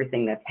look at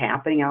everything that's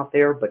happening out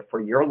there, but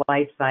for your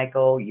life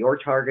cycle, your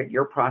target,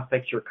 your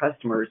prospects, your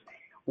customers,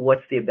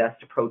 what's the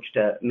best approach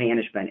to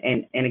management?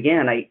 And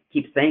again, I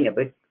keep saying it,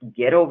 but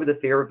get over the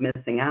fear of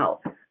missing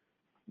out.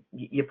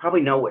 You probably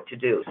know what to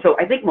do. So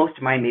I think most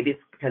of mine, maybe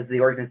it's because the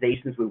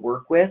organizations we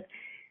work with,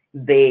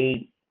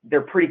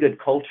 they're pretty good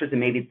cultures, and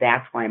maybe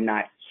that's why I'm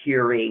not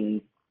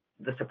hearing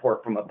the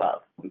support from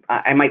above.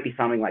 I might be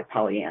sounding like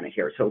Pollyanna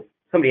here, so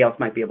somebody else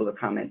might be able to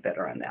comment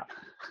better on that.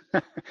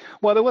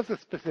 Well, there was a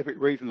specific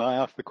reason I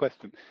asked the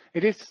question.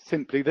 It is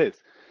simply this.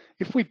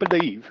 If we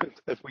believe,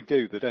 as we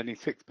do, that only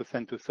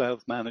 6% of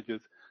sales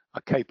managers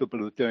are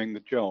capable of doing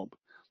the job,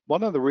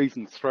 one of the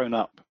reasons thrown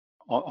up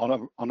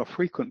on a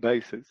frequent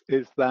basis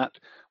is that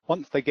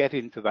once they get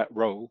into that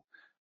role,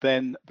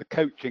 then the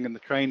coaching and the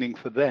training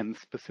for them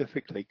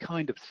specifically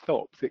kind of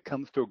stops. It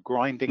comes to a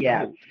grinding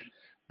halt.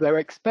 They're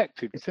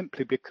expected,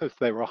 simply because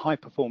they're a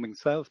high-performing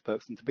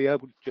salesperson, to be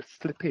able to just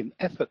slip in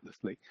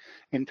effortlessly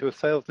into a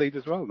sales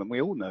leader's role. And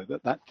we all know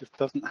that that just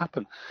doesn't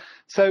happen.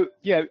 So,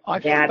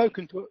 I've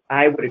spoken to...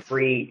 I would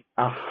agree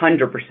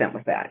 100%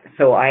 with that.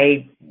 So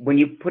when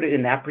you put it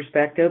in that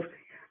perspective,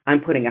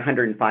 I'm putting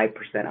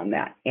 105% on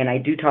that. And I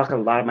do talk to a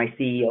lot of my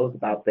CEOs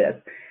about this.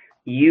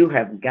 You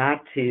have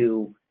got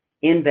to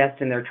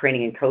invest in their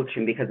training and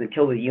coaching, because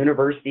until the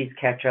universities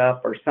catch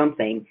up or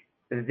something,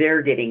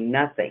 they're getting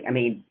nothing. I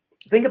mean,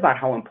 think about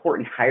how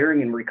important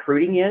hiring and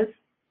recruiting is.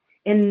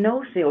 And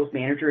no sales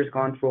manager has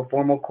gone through a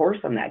formal course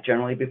on that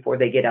generally before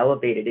they get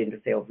elevated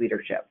into sales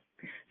leadership.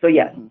 So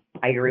yes,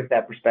 I agree with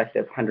that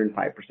perspective,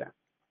 105%.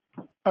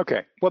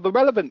 Okay. Well, the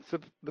relevance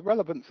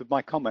of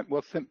my comment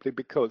was simply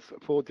because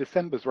for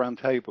December's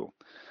roundtable,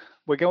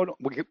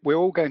 we're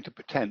all going to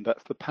pretend,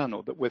 that's the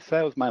panel, that we're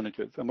sales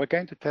managers, and we're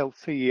going to tell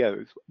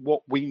CEOs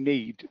what we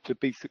need to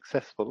be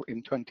successful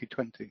in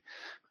 2020.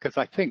 Because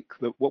I think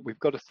that what we've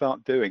got to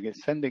start doing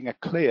is sending a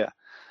clear,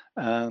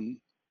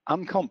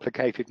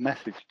 uncomplicated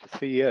message to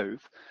CEOs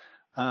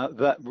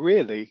that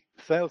really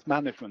sales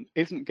management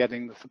isn't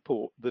getting the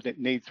support that it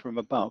needs from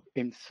above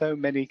in so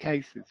many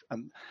cases,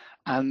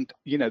 and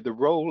you know, the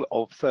role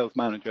of sales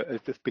manager is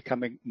just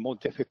becoming more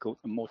difficult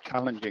and more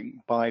challenging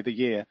by the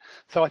year.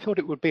 So I thought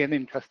it would be an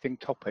interesting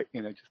topic,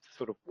 you know, just to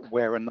sort of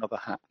wear another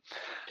hat.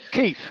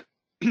 Keith,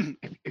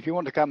 if you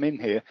want to come in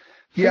here.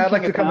 Yeah, I'd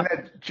like to come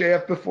in,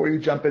 JF, before you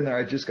jump in there.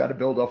 I just got to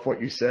build off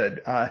what you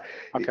said.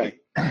 Okay.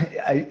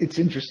 It's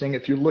interesting,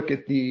 if you look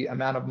at the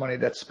amount of money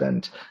that's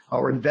spent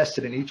or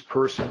invested in each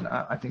person,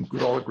 I think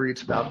we all agree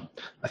it's about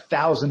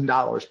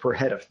 $1,000 per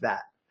head of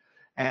that.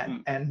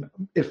 And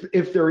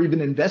if they're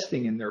even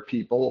investing in their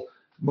people,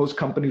 most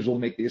companies will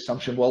make the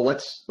assumption, well,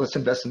 let's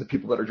invest in the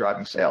people that are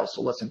driving sales.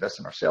 So let's invest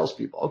in our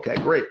salespeople. Okay,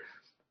 great.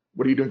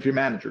 What are you doing for your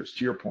managers?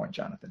 To your point,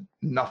 Jonathan,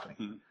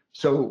 nothing.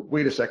 So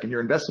wait a second,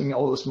 you're investing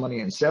all this money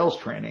in sales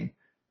training.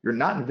 You're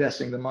not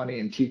investing the money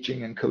in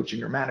teaching and coaching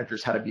your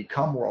managers how to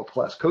become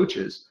world-class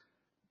coaches.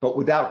 But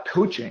without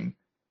coaching,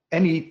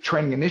 any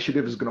training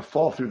initiative is going to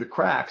fall through the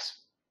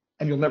cracks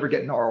and you'll never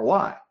get an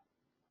ROI.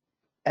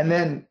 And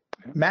then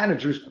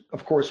managers,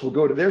 of course, will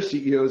go to their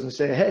CEOs and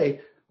say,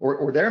 hey,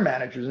 or their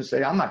managers and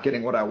say, I'm not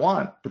getting what I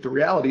want. But the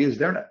reality is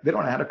they don't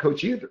know how to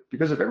coach either.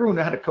 Because if everyone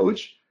knew how to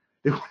coach,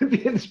 they wouldn't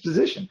be in this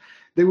position.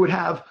 They would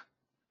have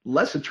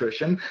less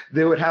attrition.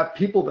 They would have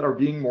people that are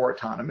being more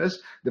autonomous.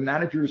 The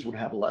managers would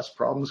have less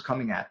problems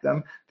coming at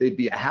them. They'd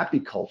be a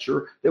happy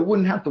culture. They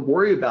wouldn't have to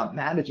worry about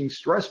managing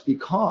stress,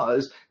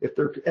 because if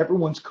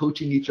everyone's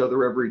coaching each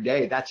other every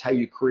day, that's how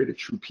you create a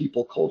true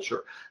people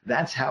culture.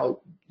 That's how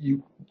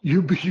you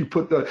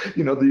put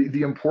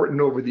the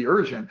important over the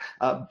urgent.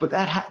 But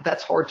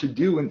that's hard to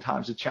do in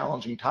times of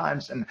challenging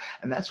times. And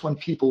that's when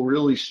people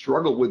really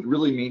struggle with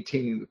really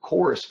maintaining the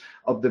course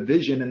of the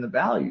vision and the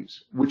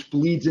values, which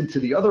bleeds into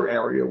the other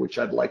area, which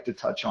I'd like to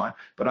touch on.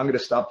 But I'm going to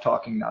stop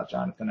talking now,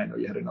 Jonathan. I know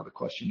you had another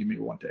question you may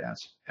want to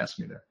ask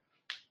me there.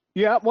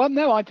 Yeah, well,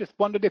 no, I just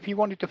wondered if you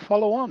wanted to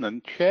follow on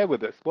and share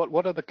with us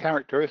what are the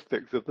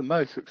characteristics of the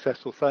most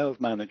successful sales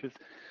managers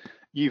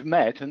you've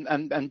met,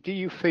 and do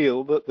you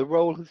feel that the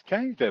role has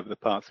changed over the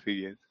past few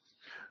years?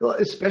 Well,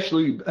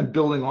 especially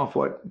building off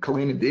what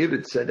Colleen and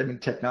David said, I mean,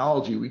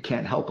 technology, we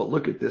can't help but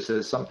look at this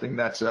as something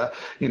that's a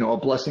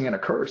blessing and a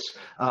curse.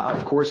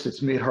 Of course,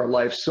 it's made our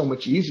life so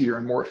much easier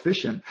and more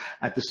efficient.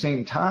 At the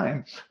same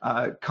time,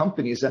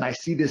 companies, and I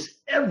see this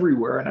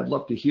everywhere, and I'd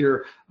love to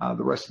hear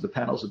the rest of the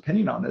panel's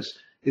opinion on this,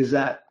 is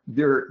that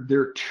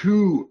they're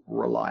too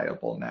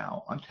reliable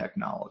now on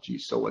technology.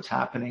 So what's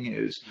happening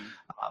is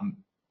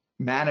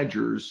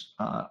managers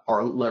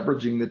are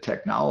leveraging the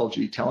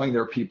technology, telling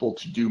their people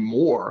to do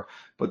more,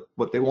 but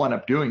what they wind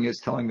up doing is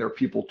telling their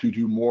people to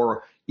do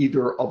more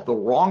either of the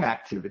wrong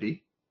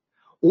activity,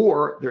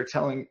 or they're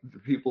telling the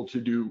people to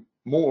do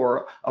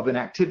more of an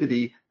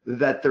activity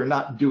that they're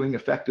not doing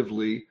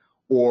effectively,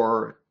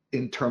 or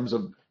in terms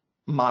of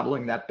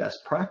modeling that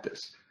best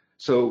practice.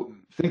 So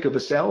think of a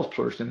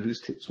salesperson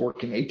who's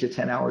working 8 to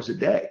 10 hours a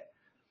day.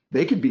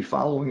 They could be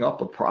following up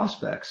with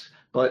prospects,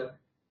 but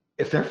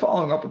if they're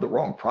following up with the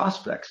wrong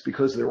prospects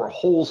because there are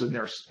holes in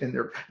their,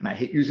 and I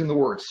hate using the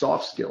word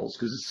soft skills,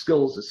 because a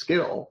skill is a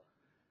skill,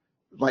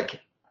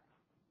 like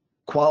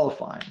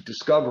qualifying,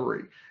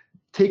 discovery,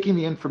 taking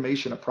the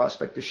information a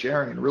prospect is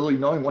sharing and really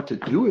knowing what to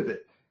do with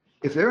it.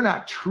 If they're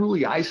not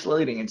truly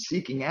isolating and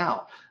seeking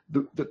out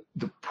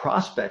the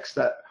prospects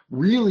that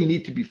really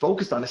need to be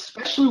focused on,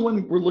 especially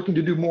when we're looking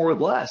to do more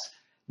with less,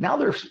 now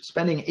they're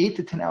spending 8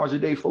 to 10 hours a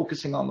day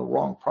focusing on the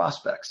wrong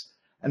prospects.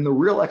 And the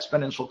real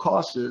exponential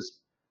cost is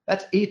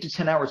that's 8 to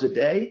 10 hours a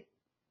day.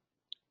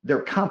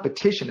 Their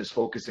competition is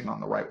focusing on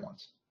the right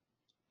ones.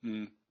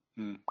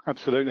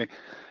 Absolutely.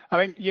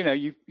 I mean,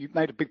 you've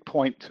made a big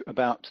point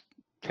about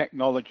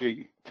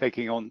technology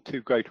taking on too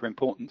greater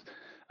importance.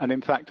 And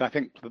in fact, I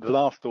think the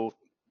last, or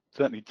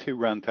certainly 2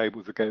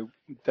 roundtables ago,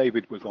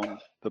 David was on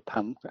the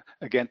panel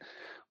again.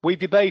 We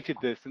debated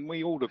this and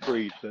we all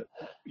agreed that,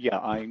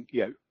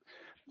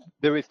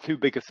 there is too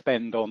big a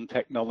spend on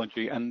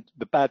technology. And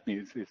the bad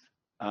news is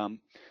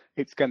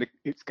it's going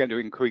to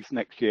increase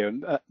next year.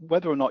 And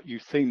whether or not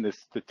you've seen this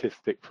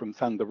statistic from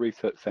Sandler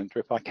Research Center,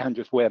 if I can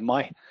just wear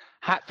my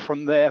hat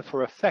from there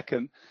for a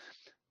second,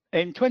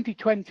 in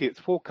 2020, it's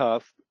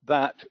forecast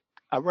that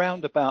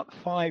around about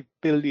 $5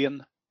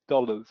 billion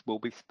will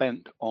be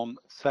spent on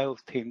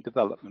sales team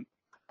development.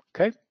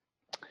 Okay,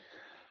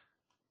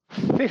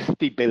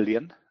 50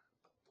 billion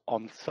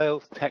on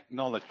sales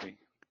technology,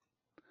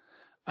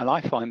 and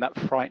I find that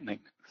frightening.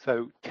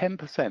 So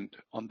 10%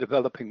 on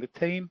developing the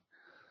team,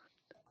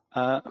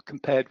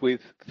 compared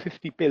with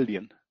 50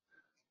 billion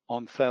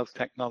on sales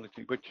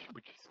technology, which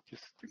is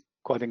just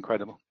quite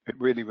incredible. It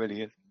really,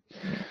 really is.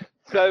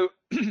 So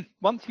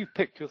once you've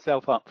picked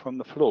yourself up from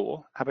the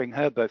floor, having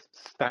heard those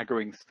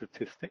staggering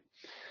statistics,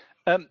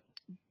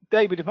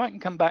 David, if I can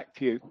come back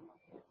to you,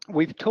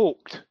 we've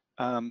talked,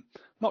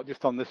 not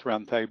just on this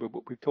roundtable,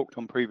 but we've talked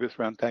on previous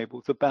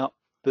roundtables about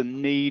the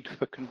need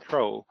for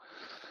control.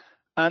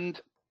 And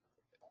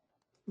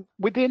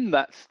within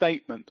that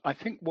statement, I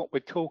think what we're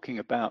talking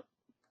about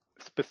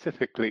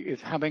specifically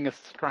is having a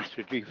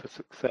strategy for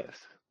success.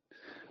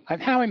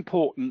 And how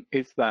important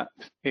is that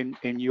in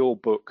your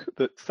book,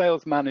 that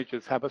sales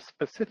managers have a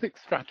specific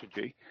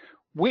strategy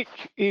which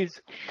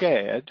is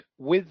shared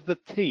with the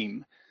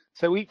team,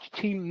 so each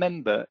team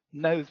member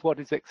knows what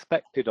is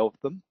expected of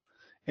them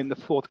in the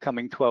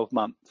forthcoming 12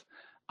 months,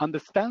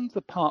 understands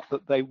the part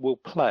that they will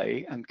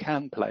play and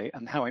can play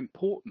and how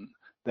important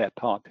their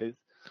part is.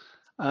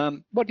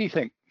 What do you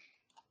think?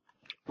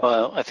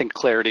 Well, I think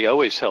clarity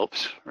always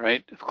helps,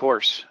 right? Of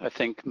course. I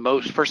think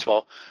first of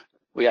all,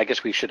 I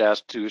guess we should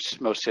ask, do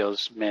most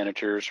sales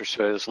managers or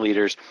sales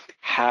leaders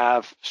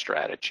have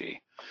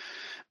strategy?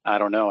 I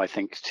don't know. I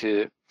think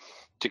to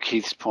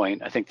Keith's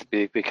point, I think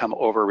they become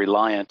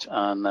over-reliant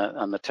on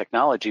the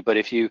technology. But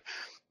if you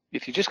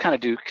just kind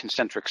of do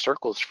concentric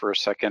circles for a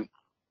second,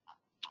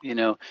 you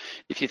know,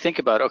 if you think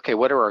about, okay,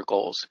 what are our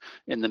goals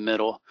in the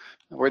middle?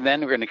 We're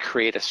going to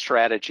create a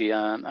strategy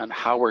on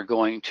how we're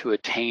going to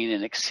attain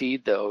and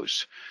exceed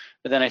those.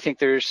 But then I think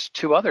there's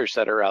two others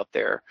that are out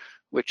there,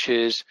 which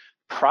is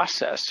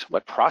process.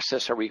 What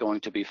process are we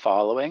going to be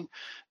following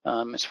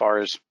as far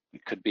as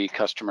it could be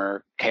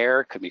customer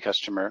care, could be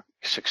customer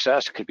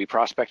success, could be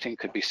prospecting,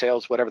 could be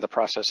sales, whatever the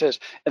process is.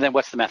 And then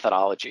what's the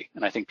methodology?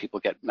 And I think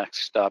people get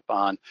mixed up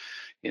on,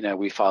 you know,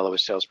 we follow a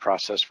sales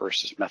process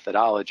versus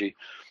methodology.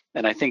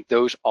 And I think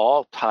those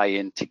all tie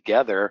in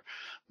together,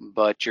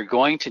 but you're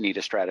going to need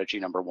a strategy,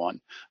 number one.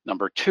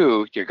 Number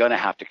two, you're going to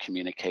have to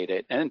communicate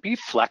it and be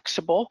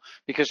flexible,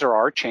 because there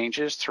are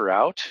changes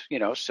throughout, you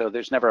know, so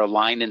there's never a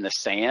line in the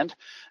sand,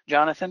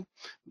 Jonathan.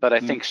 But I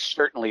think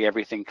certainly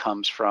everything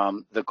comes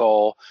from the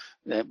goal,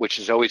 which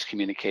is always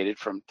communicated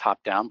from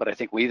top down. But I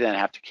think we then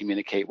have to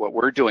communicate what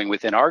we're doing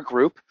within our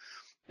group.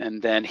 And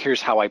then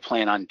here's how I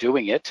plan on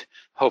doing it.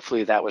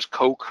 Hopefully that was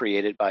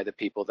co-created by the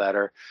people that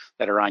are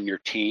on your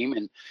team.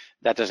 And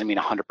that doesn't mean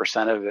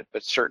 100% of it,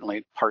 but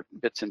certainly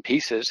bits and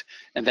pieces.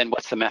 And then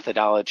what's the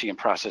methodology and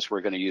process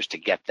we're going to use to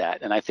get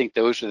that? And I think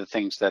those are the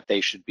things that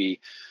they should be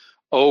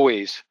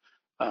always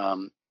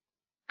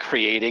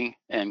creating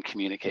and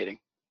communicating.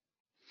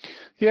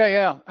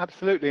 Yeah,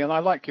 absolutely. And I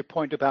like your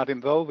point about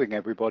involving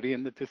everybody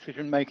in the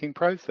decision-making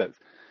process.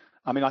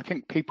 I mean, I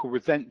think people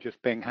resent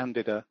just being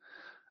handed a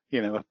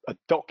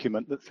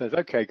document that says,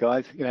 okay,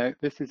 guys, you know,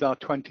 this is our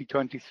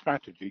 2020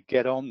 strategy,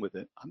 get on with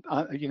it.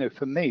 You know,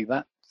 for me,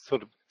 that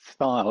sort of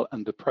style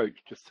and approach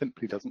just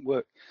simply doesn't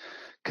work.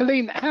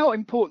 Colleen, how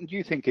important do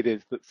you think it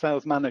is that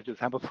sales managers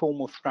have a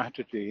formal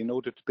strategy in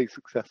order to be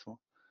successful?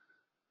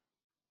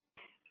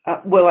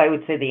 Well, I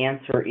would say the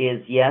answer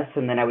is yes,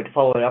 and then I would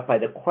follow it up by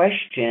the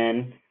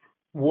question,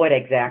 what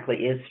exactly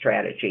is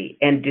strategy?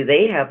 And do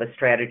they have a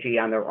strategy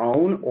on their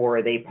own, or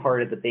are they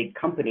part of the big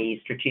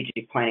company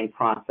strategic planning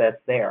process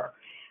there?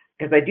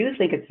 Because I do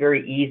think it's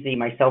very easy,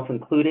 myself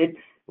included,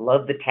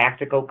 love the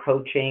tactical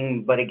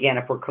coaching, but again,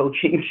 if we're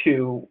coaching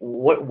to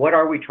what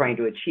are we trying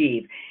to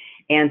achieve?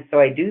 And so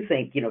I do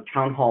think, you know,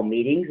 town hall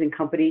meetings in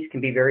companies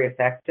can be very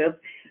effective,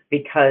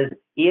 because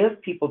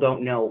if people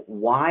don't know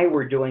why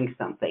we're doing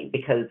something,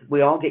 because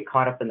we all get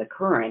caught up in the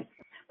current,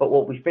 but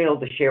what we fail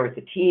to share with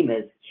the team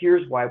is,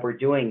 here's why we're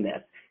doing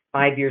this.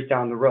 5 years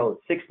down the road,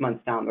 6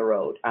 months down the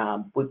road,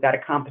 we've got a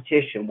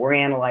competition, we're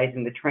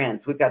analyzing the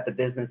trends, we've got the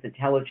business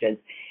intelligence.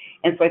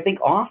 And so I think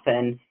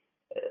often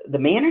the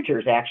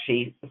managers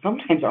actually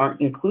sometimes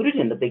aren't included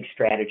in the big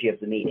strategy of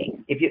the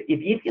meeting. If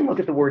you can look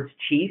at the words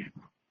chief,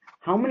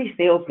 how many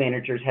sales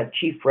managers have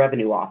chief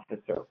revenue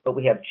officer? But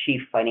we have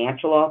chief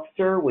financial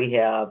officer, we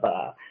have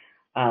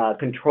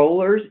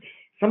controllers.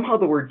 Somehow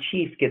the word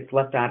chief gets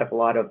left out of a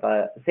lot of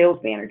sales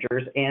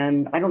managers,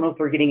 and I don't know if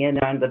they're getting in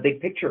on the big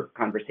picture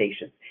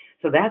conversations.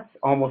 So that's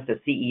almost a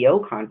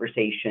CEO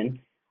conversation.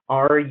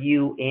 Are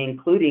you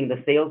including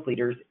the sales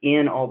leaders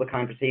in all the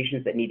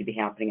conversations that need to be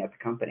happening at the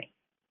company?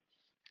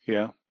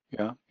 Yeah,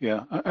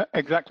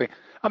 exactly.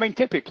 I mean,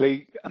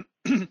 typically,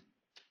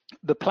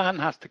 the plan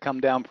has to come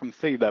down from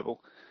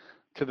C-level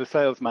to the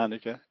sales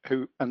manager,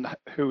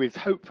 who is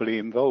hopefully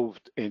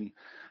involved in,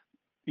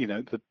 you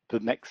know, the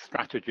next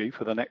strategy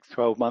for the next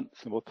 12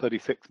 months or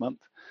 36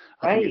 months.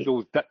 I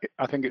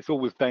think it's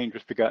always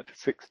dangerous to go out to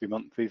 60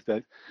 months these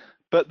days.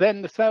 But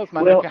then the sales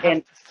manager has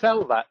to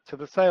sell that to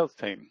the sales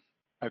team,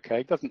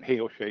 okay? Doesn't he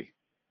or she?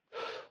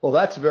 Well,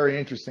 that's a very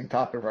interesting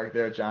topic right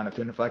there,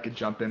 Jonathan. If I could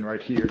jump in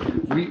right here.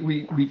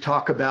 We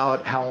talk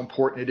about how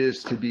important it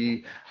is to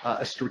be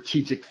a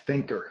strategic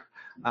thinker.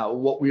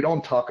 What we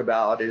don't talk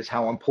about is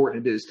how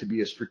important it is to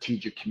be a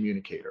strategic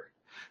communicator,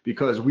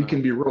 because we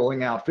can be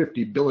rolling out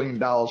 $50 billion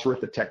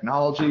worth of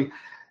technology.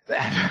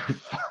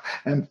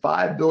 and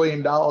 $5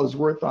 billion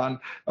worth on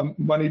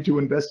money to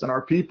invest in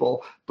our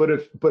people. But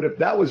if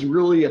that was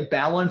really a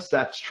balance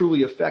that's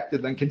truly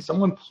effective, then can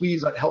someone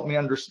please help me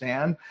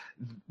understand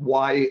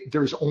why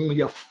there's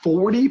only a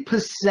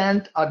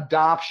 40%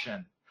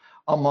 adoption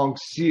among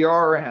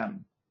CRM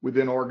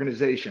within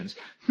organizations?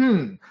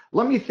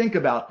 Let me think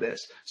about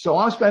this. So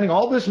I'm spending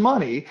all this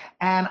money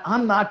and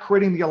I'm not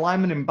creating the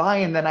alignment and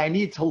buy-in that I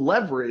need to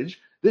leverage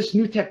this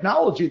new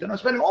technology that I'm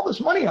spending all this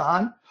money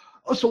on.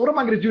 Oh, so what am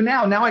I going to do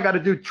now? Now I got to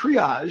do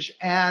triage,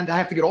 and I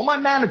have to get all my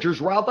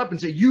managers riled up and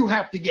say, you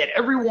have to get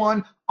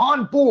everyone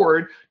on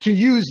board to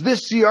use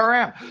this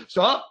CRM.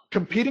 So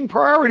competing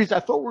priorities. I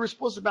thought we were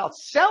supposed to be about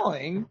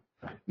selling,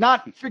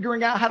 not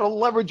figuring out how to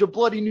leverage a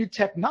bloody new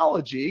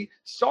technology.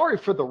 Sorry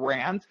for the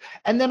rant.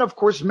 And then, of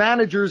course,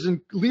 managers and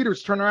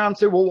leaders turn around and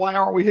say, well, why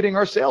aren't we hitting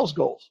our sales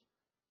goals?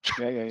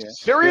 Yeah.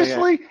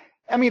 Seriously? Yeah.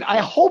 I mean, I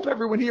hope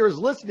everyone here is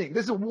listening.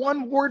 There's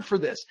one word for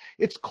this.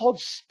 It's called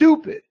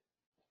stupid.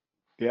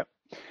 Yeah.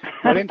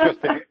 Well,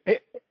 interesting.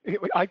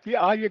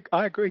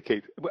 I agree,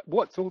 Keith.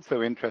 What's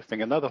also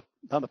interesting, another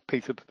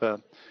piece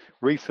of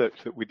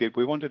research that we did,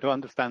 we wanted to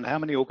understand how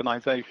many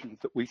organizations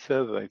that we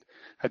surveyed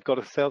had got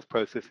a sales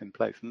process in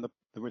place, and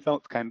the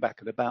results came back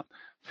at about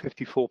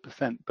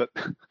 54%. But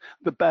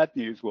the bad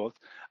news was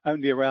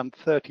only around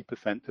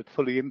 30% had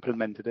fully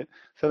implemented it.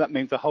 So that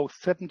means a whole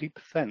 70%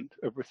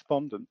 of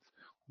respondents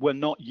were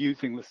not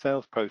using the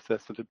sales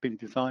process that had been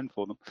designed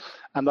for them.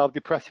 And I'll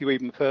depress you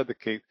even further,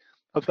 Keith.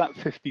 Of that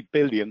 50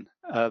 billion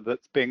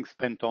that's being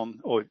spent on,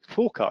 or it's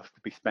forecast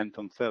to be spent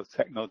on sales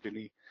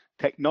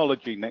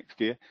technology next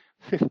year,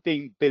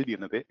 15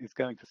 billion of it is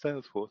going to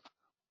Salesforce.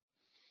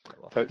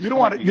 So you don't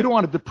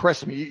want to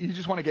depress me. You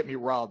just want to get me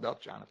riled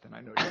up, Jonathan.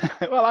 I know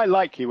you. Well, I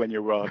like you when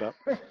you're riled up.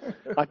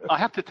 I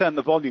have to turn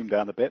the volume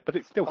down a bit, but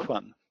it's still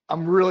fun.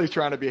 I'm really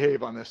trying to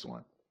behave on this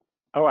one.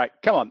 All right,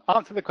 come on,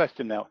 answer the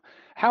question now.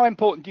 How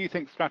important do you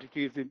think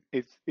strategy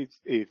is?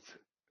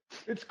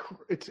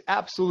 It's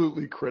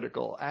absolutely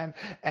critical,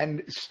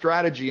 and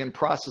strategy and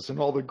process and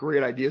all the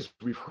great ideas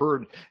we've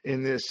heard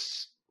in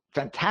this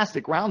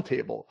fantastic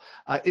roundtable,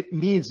 it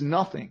means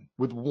nothing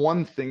with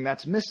one thing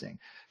that's missing: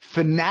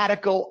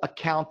 fanatical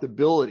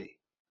accountability.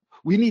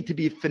 We need to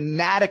be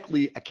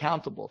fanatically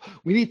accountable.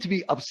 We need to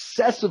be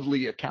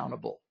obsessively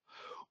accountable.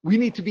 We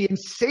need to be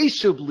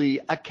insatiably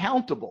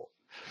accountable.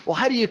 Well,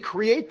 how do you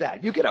create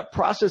that? You can have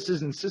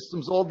processes and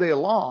systems all day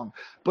long,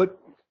 but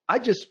I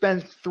just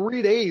spent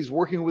 3 days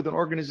working with an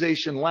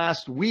organization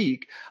last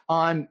week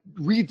on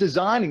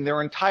redesigning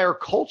their entire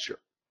culture,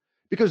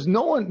 because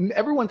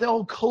everyone thinks,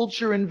 oh,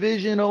 culture and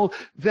vision, oh,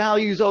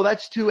 values, oh,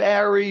 that's too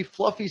airy,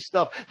 fluffy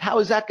stuff. How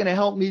is that going to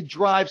help me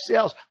drive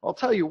sales? I'll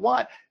tell you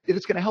what,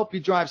 it's going to help you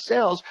drive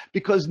sales,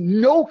 because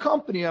no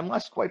company, and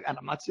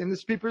I'm not saying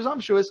this to be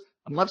presumptuous,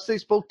 unless they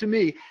spoke to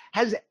me,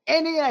 has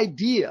any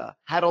idea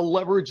how to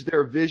leverage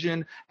their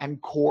vision and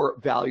core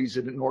values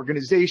in an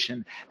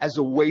organization as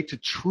a way to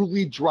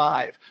truly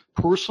drive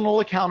personal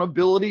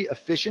accountability,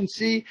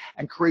 efficiency,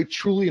 and create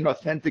truly an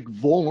authentic,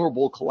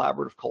 vulnerable,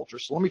 collaborative culture.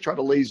 So let me try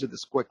to laser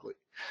this quickly.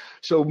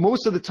 So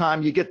most of the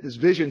time you get this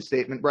vision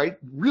statement, right?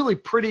 Really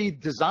pretty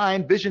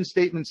designed vision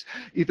statements,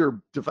 either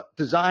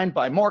designed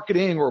by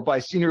marketing or by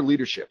senior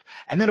leadership.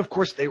 And then, of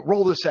course, they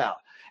roll this out.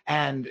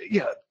 And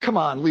come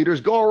on, leaders,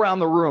 go around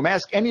the room,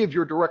 ask any of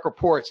your direct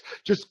reports,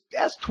 just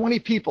ask 20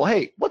 people,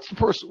 hey, what's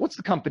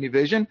the company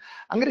vision?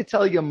 I'm going to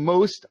tell you,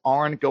 most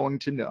aren't going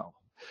to know,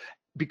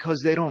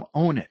 because they don't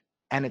own it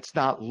and it's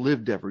not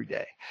lived every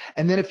day.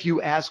 And then if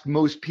you ask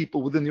most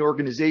people within the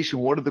organization,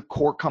 what are the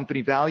core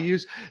company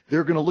values?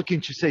 They're going to look at you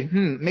and say,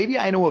 maybe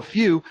I know a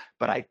few,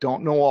 but I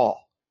don't know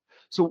all.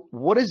 So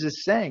what is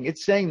this saying?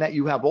 It's saying that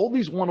you have all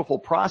these wonderful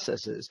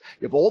processes,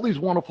 you have all these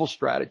wonderful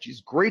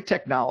strategies, great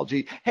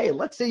technology. Hey,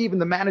 let's say even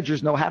the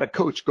managers know how to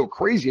coach, go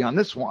crazy on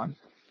this one.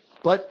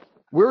 But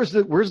where's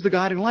the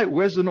guiding light?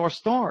 Where's the North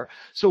Star?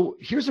 So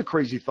here's a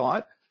crazy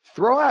thought.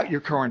 Throw out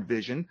your current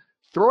vision,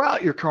 throw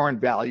out your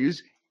current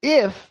values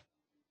if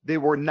they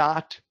were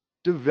not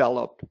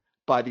developed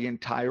by the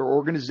entire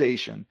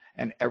organization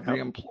and every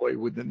employee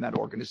within that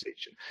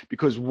organization.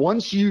 Because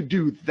once you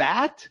do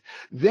that,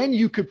 then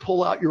you could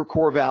pull out your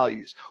core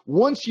values.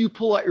 Once you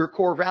pull out your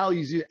core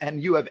values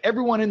and you have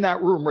everyone in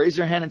that room raise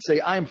their hand and say,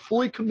 I am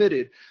fully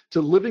committed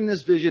to living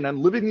this vision and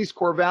living these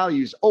core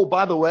values. Oh,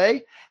 by the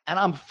way, and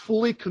I'm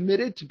fully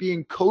committed to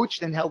being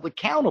coached and held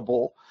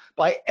accountable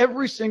by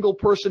every single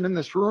person in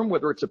this room,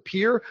 whether it's a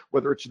peer,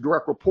 whether it's a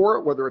direct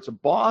report, whether it's a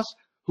boss,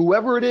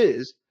 whoever it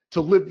is, to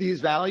live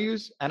these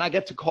values. And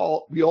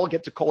we all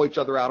get to call each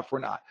other out if we're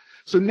not.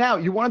 So now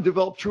you want to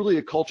develop truly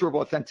a culture of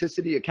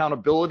authenticity,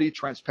 accountability,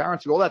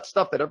 transparency, all that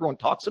stuff that everyone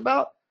talks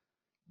about.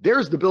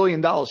 There's the $1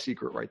 billion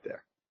secret right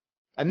there.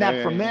 And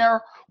that from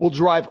there will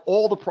drive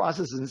all the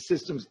processes and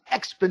systems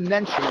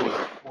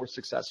exponentially more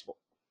successful.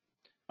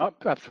 Oh,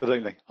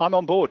 absolutely. I'm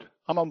on board.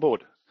 I'm on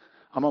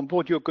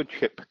board your good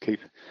ship,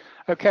 Keith.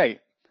 Okay.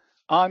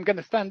 I'm going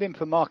to stand in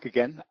for Mark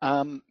again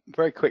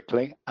very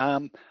quickly,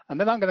 and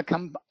then I'm going to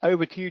come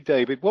over to you,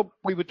 David. What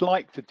we would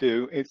like to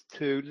do is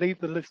to leave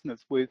the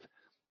listeners with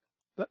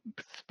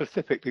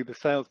specifically the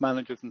sales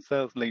managers and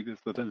sales leaders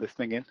that are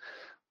listening in,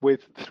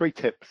 with 3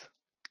 tips.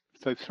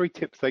 So 3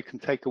 tips they can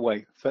take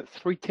away. So that's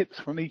 3 tips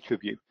from each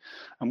of you.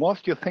 And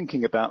whilst you're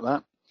thinking about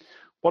that,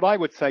 what I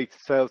would say to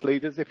sales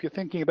leaders, if you're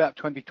thinking about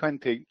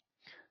 2020,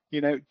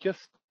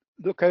 just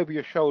look over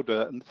your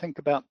shoulder and think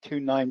about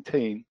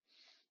 2019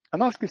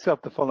 and ask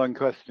yourself the following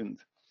questions.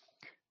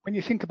 When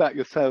you think about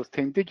your sales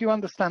team, did you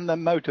understand their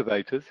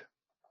motivators?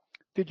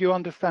 Did you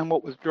understand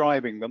what was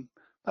driving them?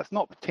 That's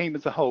not the team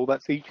as a whole,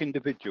 that's each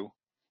individual,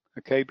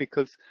 okay?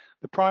 Because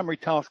the primary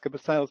task of a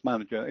sales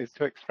manager is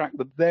to extract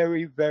the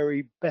very,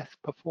 very best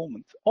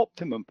performance,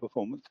 optimum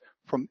performance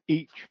from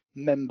each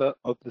member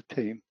of the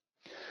team.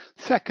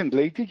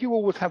 Secondly, did you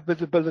always have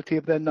visibility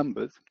of their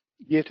numbers?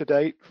 Year to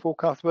date,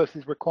 forecast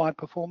versus required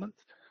performance?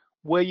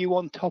 Were you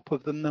on top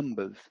of the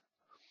numbers?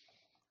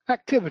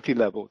 Activity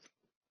levels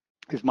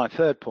is my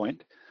third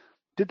point.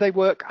 Did they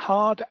work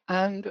hard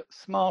and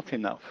smart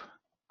enough?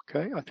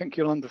 Okay, I think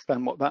you'll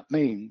understand what that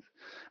means.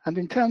 And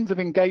in terms of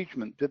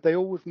engagement, did they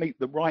always meet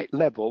the right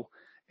level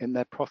in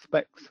their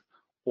prospects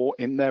or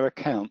in their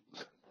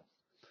accounts?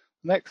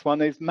 Next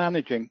one is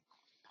managing.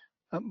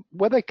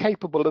 Were they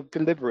capable of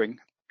delivering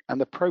an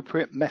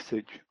appropriate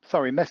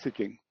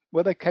messaging?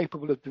 Were they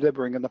capable of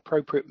delivering an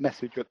appropriate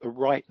message at the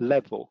right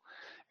level?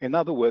 In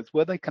other words,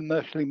 were they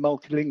commercially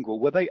multilingual?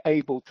 Were they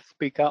able to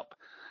speak up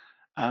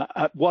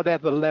at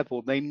whatever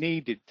level they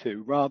needed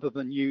to, rather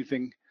than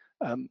using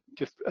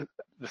just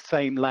the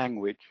same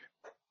language?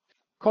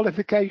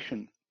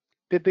 Qualification.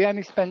 Did they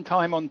only spend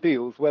time on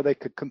deals where they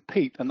could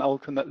compete and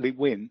ultimately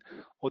win?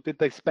 Or did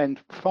they spend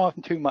far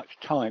too much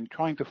time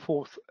trying to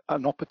force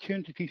an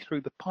opportunity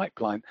through the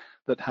pipeline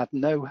that had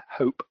no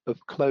hope of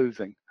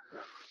closing?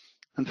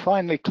 And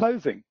finally,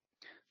 closing.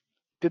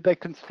 Did they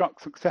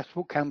construct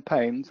successful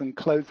campaigns and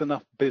close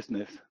enough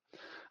business?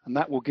 And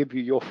that will give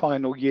you your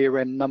final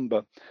year-end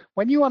number.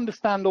 When you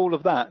understand all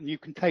of that, and you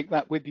can take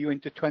that with you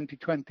into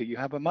 2020, you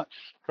have a much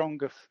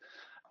stronger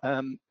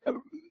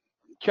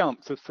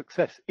chance of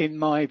success, in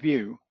my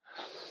view.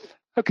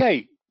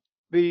 Okay,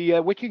 the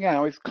witching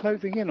hour is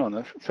closing in on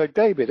us. So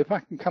David, if I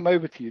can come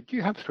over to you, do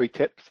you have 3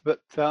 tips that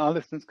our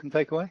listeners can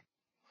take away?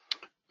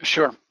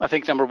 Sure. I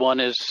think number 1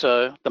 is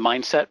the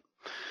mindset,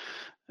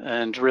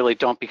 and really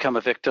don't become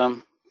a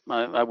victim.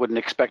 I wouldn't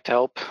expect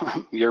help.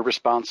 You're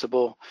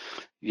responsible.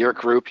 Your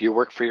group, you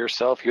work for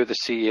yourself. You're the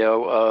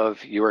CEO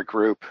of your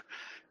group,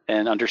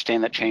 and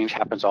understand that change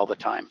happens all the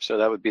time. So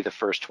that would be the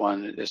first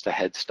one, is the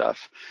head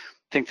stuff.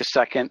 I think the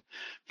second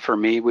for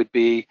me would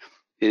be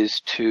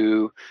is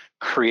to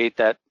create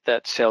that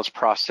sales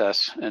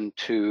process and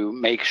to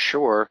make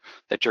sure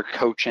that your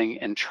coaching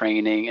and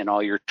training and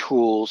all your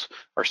tools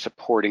are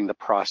supporting the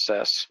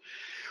process.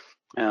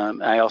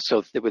 I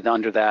also,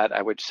 under that,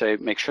 I would say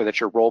make sure that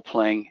you're role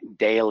playing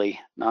daily,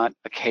 not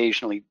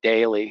occasionally,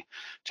 daily,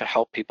 to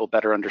help people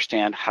better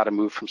understand how to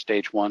move from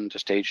stage 1 to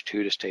stage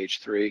 2 to stage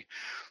 3.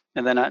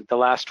 And then the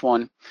last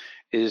one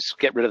is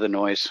get rid of the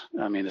noise.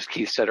 I mean, as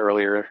Keith said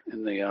earlier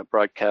in the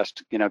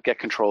broadcast, get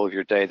control of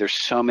your day.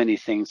 There's so many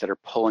things that are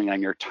pulling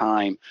on your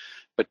time,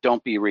 but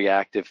don't be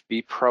reactive,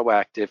 be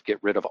proactive,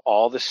 get rid of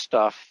all the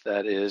stuff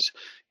that is,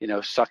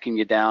 sucking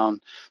you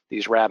down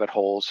these rabbit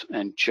holes,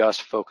 and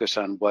just focus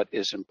on what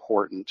is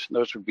important.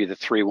 Those would be the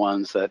 3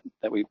 ones that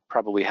we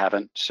probably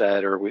haven't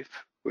said, or we've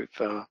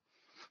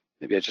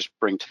maybe I just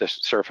bring to the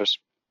surface.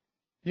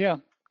 Yeah,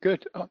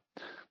 good.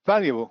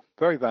 Valuable,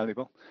 very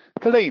valuable.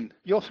 Colleen,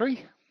 your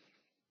 3?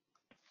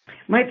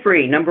 My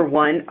 3, number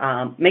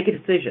 1, make a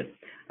decision.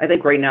 I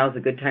think right now is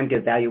a good time to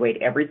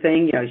evaluate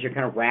everything. As you're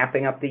kind of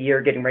wrapping up the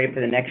year, getting ready for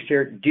the next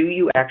year, do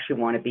you actually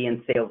want to be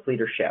in sales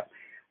leadership?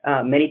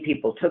 Many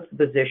people took the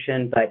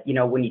position, but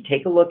when you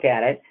take a look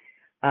at it,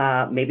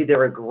 maybe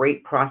they're a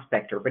great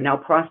prospector, but now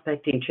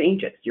prospecting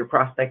changes. You're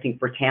prospecting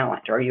for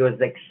talent. Are you as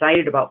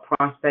excited about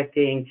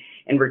prospecting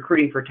and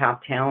recruiting for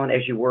top talent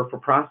as you were for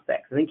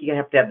prospects? I think you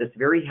have to have this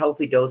very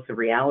healthy dose of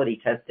reality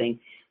testing.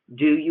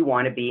 Do you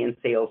want to be in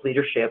sales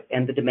leadership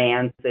and the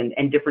demands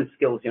and different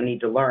skills you'll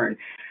need to learn?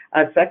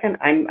 Second,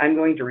 I'm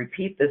going to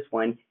repeat this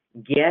one.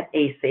 Get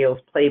a sales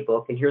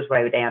playbook, and here's what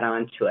I would add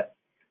on to it.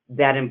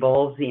 That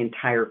involves the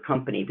entire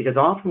company, because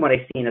often what I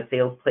see in a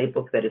sales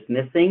playbook that is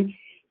missing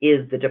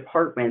is the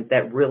department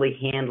that really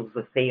handles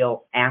the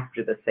sale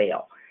after the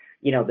sale.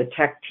 The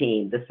tech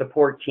team, the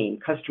support team,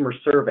 customer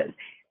service.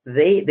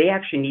 They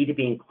actually need to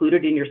be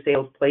included in your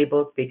sales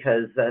playbook,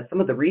 because some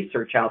of the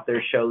research out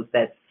there shows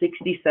that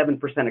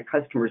 67% of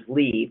customers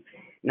leave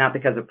not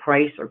because of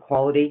price or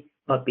quality,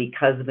 but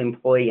because of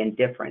employee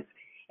indifference.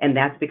 And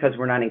that's because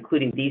we're not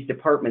including these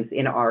departments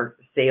in our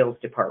sales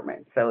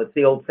department. So it's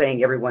the old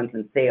saying, everyone's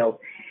in sales.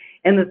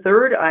 And the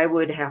third, I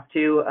would have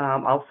to,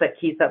 I'll set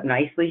Keith up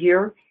nicely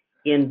here,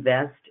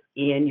 invest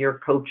in your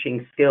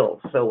coaching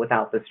skills. So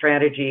without the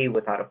strategy,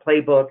 without a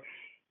playbook,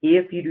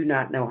 if you do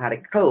not know how to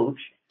coach,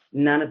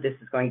 none of this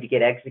is going to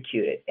get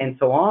executed. And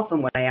so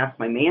often when I ask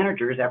my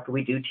managers, after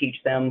we do teach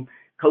them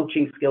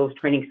coaching skills,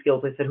 training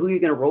skills, I said, who are you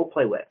going to role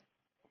play with?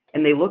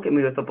 And they look at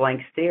me with a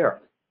blank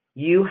stare.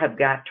 You have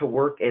got to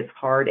work as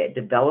hard at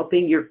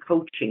developing your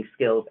coaching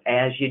skills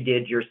as you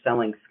did your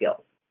selling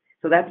skills.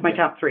 So that's my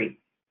top 3.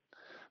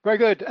 Very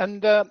good.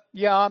 And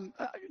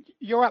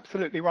you're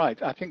absolutely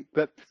right. I think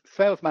that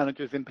sales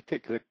managers in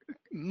particular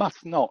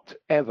must not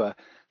ever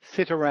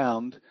sit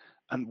around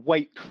and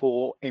wait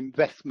for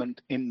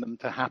investment in them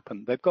to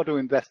happen. They've got to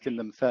invest in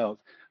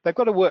themselves. They've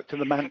got to work to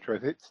the mantra.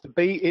 If it's to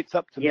be, it's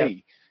up to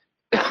me.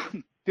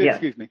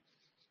 Excuse me.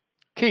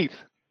 Keith.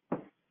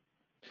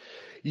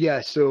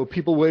 Yeah, so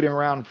people waiting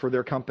around for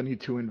their company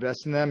to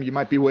invest in them, you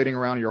might be waiting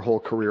around your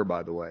whole career,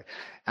 by the way.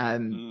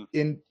 And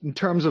in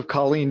terms of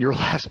Colleen, your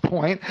last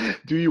point,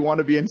 do you want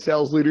to be in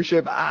sales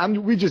leadership?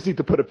 We just need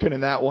to put a pin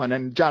in that one.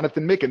 And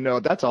Jonathan, make a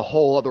note. That's a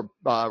whole other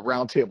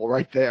roundtable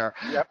right there.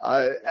 Yep.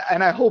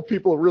 And I hope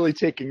people are really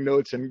taking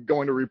notes and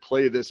going to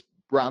replay this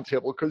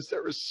roundtable, because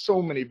there is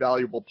so many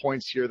valuable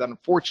points here that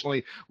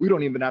unfortunately we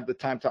don't even have the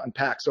time to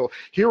unpack. So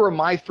here are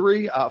my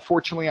 3.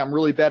 Fortunately, I'm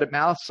really bad at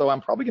math, so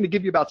I'm probably going to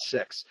give you about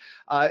 6.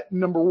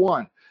 Number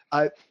 1,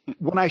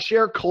 when I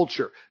share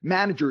culture,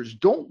 managers,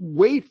 don't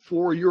wait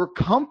for your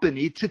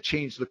company to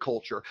change the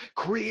culture.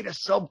 Create a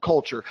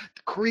subculture.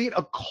 Create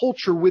a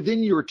culture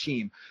within your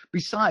team.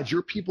 Besides,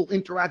 your people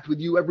interact with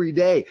you every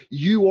day.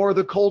 You are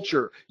the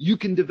culture. You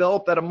can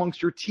develop that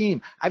amongst your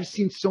team. I've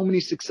seen so many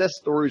success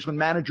stories when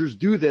managers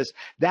do this.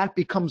 That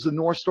becomes the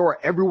North Star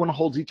everyone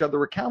holds each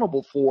other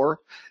accountable for.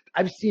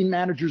 I've seen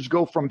managers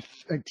go from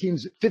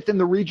teams 5th in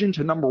the region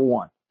to number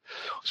 1.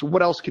 So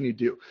what else can you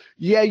do?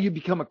 Yeah, you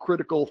become a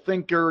critical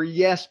thinker.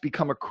 Yes,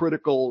 become a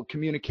critical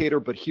communicator.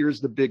 But here's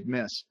the big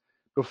miss.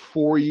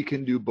 Before you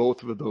can do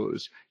both of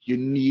those, you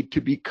need to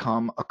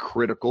become a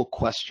critical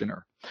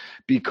questioner,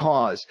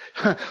 because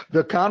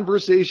the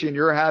conversation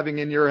you're having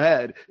in your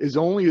head is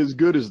only as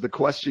good as the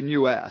question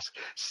you ask.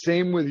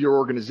 Same with your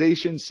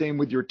organization, same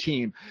with your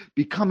team.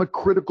 Become a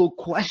critical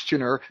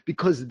questioner,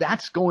 because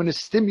that's going to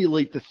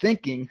stimulate the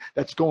thinking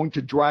that's going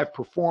to drive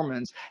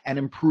performance and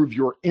improve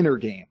your inner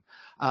game.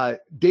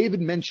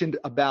 David mentioned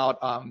about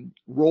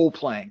role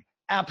playing.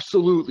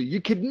 Absolutely. You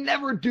could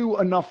never do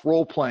enough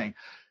role playing.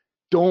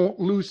 Don't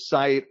lose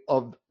sight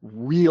of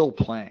real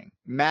playing.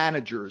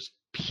 Managers,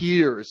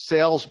 peers,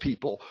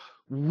 salespeople,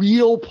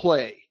 real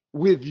play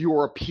with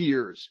your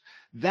peers.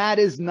 That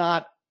is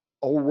not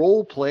a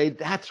role play.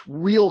 That's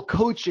real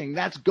coaching.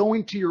 That's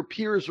going to your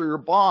peers or your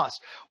boss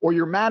or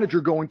your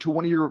manager, going to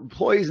one of your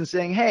employees and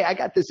saying, hey, I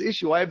got this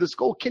issue. I have this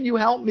goal. Can you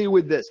help me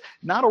with this?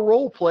 Not a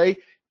role play.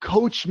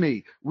 Coach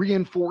me.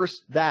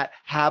 Reinforce that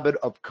habit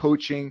of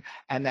coaching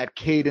and that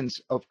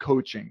cadence of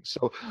coaching.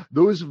 So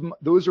those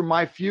are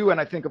my few. And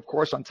I think, of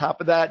course, on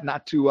top of that,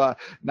 not to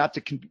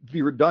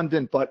be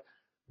redundant, but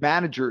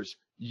managers,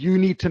 you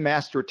need to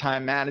master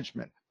time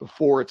management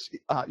before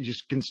you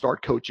can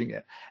start coaching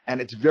it.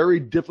 And it's very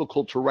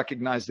difficult to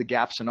recognize the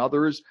gaps in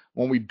others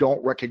when we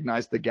don't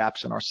recognize the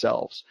gaps in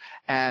ourselves.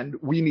 And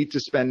we need to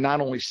spend not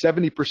only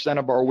 70%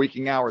 of our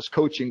waking hours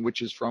coaching,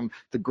 which is from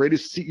the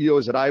greatest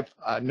CEOs that I've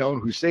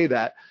known who say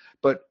that,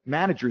 but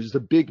managers,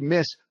 the big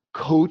miss.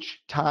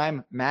 Coach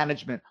time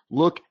management.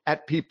 Look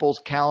at people's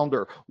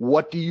calendar.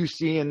 What do you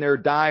see in their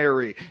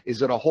diary?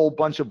 Is it a whole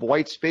bunch of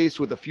white space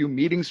with a few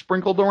meetings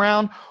sprinkled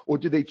around? Or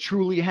do they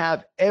truly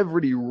have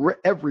every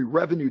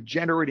revenue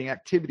generating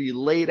activity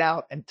laid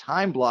out and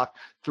time blocked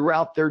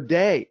throughout their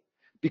day?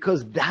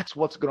 Because that's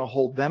what's going to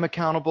hold them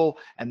accountable.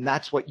 And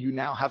that's what you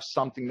now have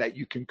something that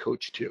you can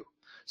coach to.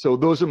 So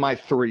those are my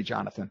 3,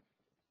 Jonathan.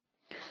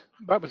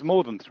 That was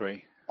more than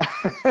 3.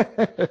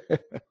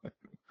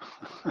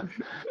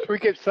 Should we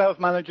give sales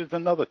managers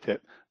another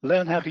tip?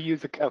 Learn how to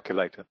use a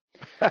calculator.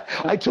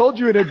 I told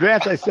you in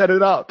advance, I set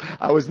it up.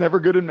 I was never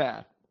good in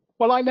math.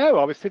 Well, I know.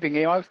 I was sitting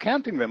here, I was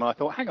counting them, and I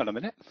thought, hang on a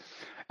minute.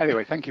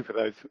 Anyway, thank you for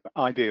those.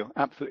 Ideal.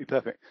 Absolutely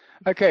perfect.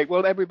 Okay,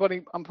 well,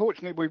 everybody,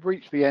 unfortunately, we've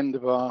reached the end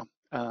of our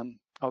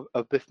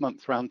of this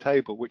month's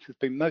roundtable, which has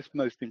been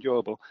most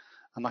enjoyable,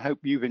 and I hope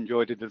you've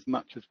enjoyed it as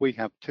much as we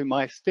have. To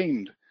my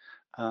esteemed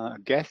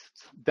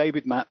guests,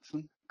 David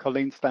Mattson,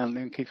 Colleen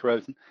Stanley, and Keith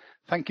Rosen,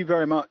 thank you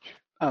very much.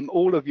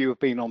 All of you have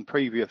been on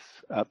previous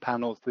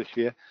panels this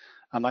year,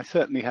 and I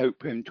certainly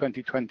hope in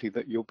 2020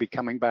 that you'll be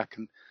coming back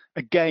and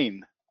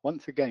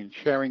once again,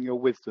 sharing your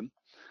wisdom.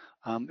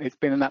 It's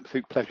been an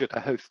absolute pleasure to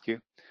host you.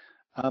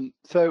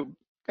 So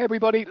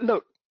everybody,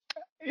 look,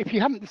 if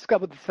you haven't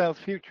discovered the Sales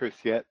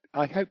Futurists yet,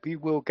 I hope you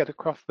will get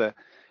across there.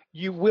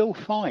 You will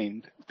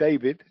find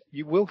David,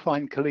 you will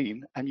find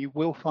Colleen, and you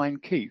will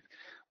find Keith.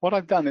 What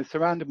I've done is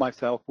surrounded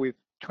myself with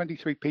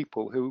 23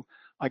 people who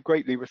I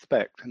greatly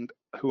respect and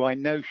who I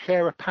know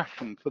share a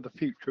passion for the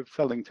future of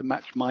selling to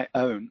match my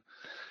own.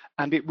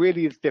 And it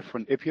really is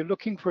different. If you're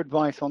looking for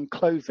advice on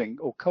closing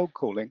or cold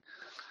calling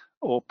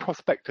or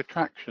prospect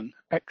attraction,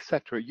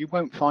 etc., you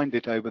won't find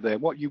it over there.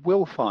 What you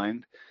will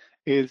find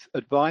is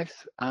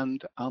advice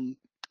and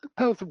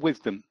pearls of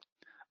wisdom.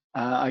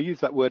 I use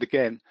that word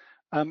again,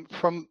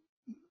 from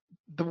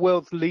the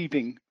world's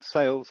leading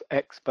sales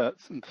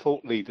experts and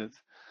thought leaders.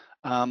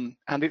 And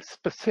it's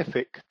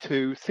specific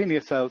to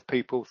senior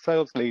salespeople,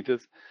 sales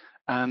leaders,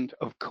 and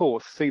of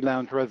course, Sea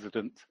Lounge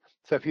residents.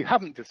 So if you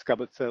haven't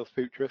discovered Sales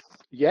Futurists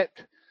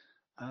yet,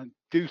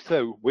 do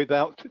so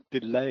without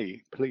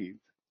delay, please.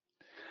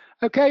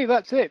 Okay,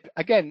 that's it.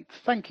 Again,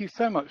 thank you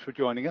so much for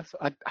joining us.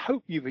 I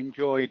hope you've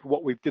enjoyed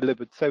what we've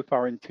delivered so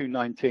far in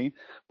 219.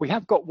 We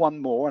have got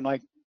one more, and I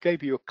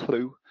gave you a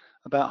clue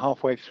about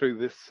halfway through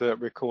this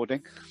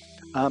recording.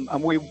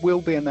 And we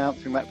will be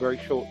announcing that very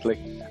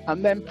shortly.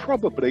 And then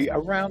probably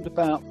around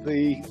about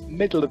the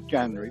middle of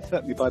January,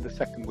 certainly by the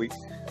second week,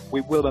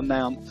 we will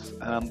announce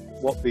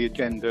what the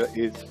agenda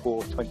is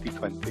for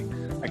 2020.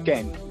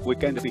 Again, we're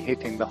going to be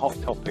hitting the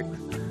hot topics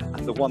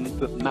and the ones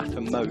that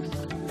matter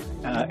most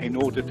in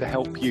order to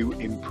help you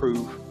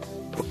improve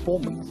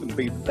performance and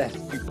be the best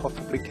you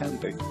possibly can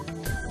be.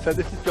 So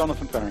this is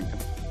Jonathan Farrington.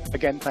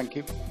 Again, thank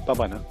you.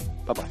 Bye-bye now.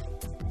 Bye-bye.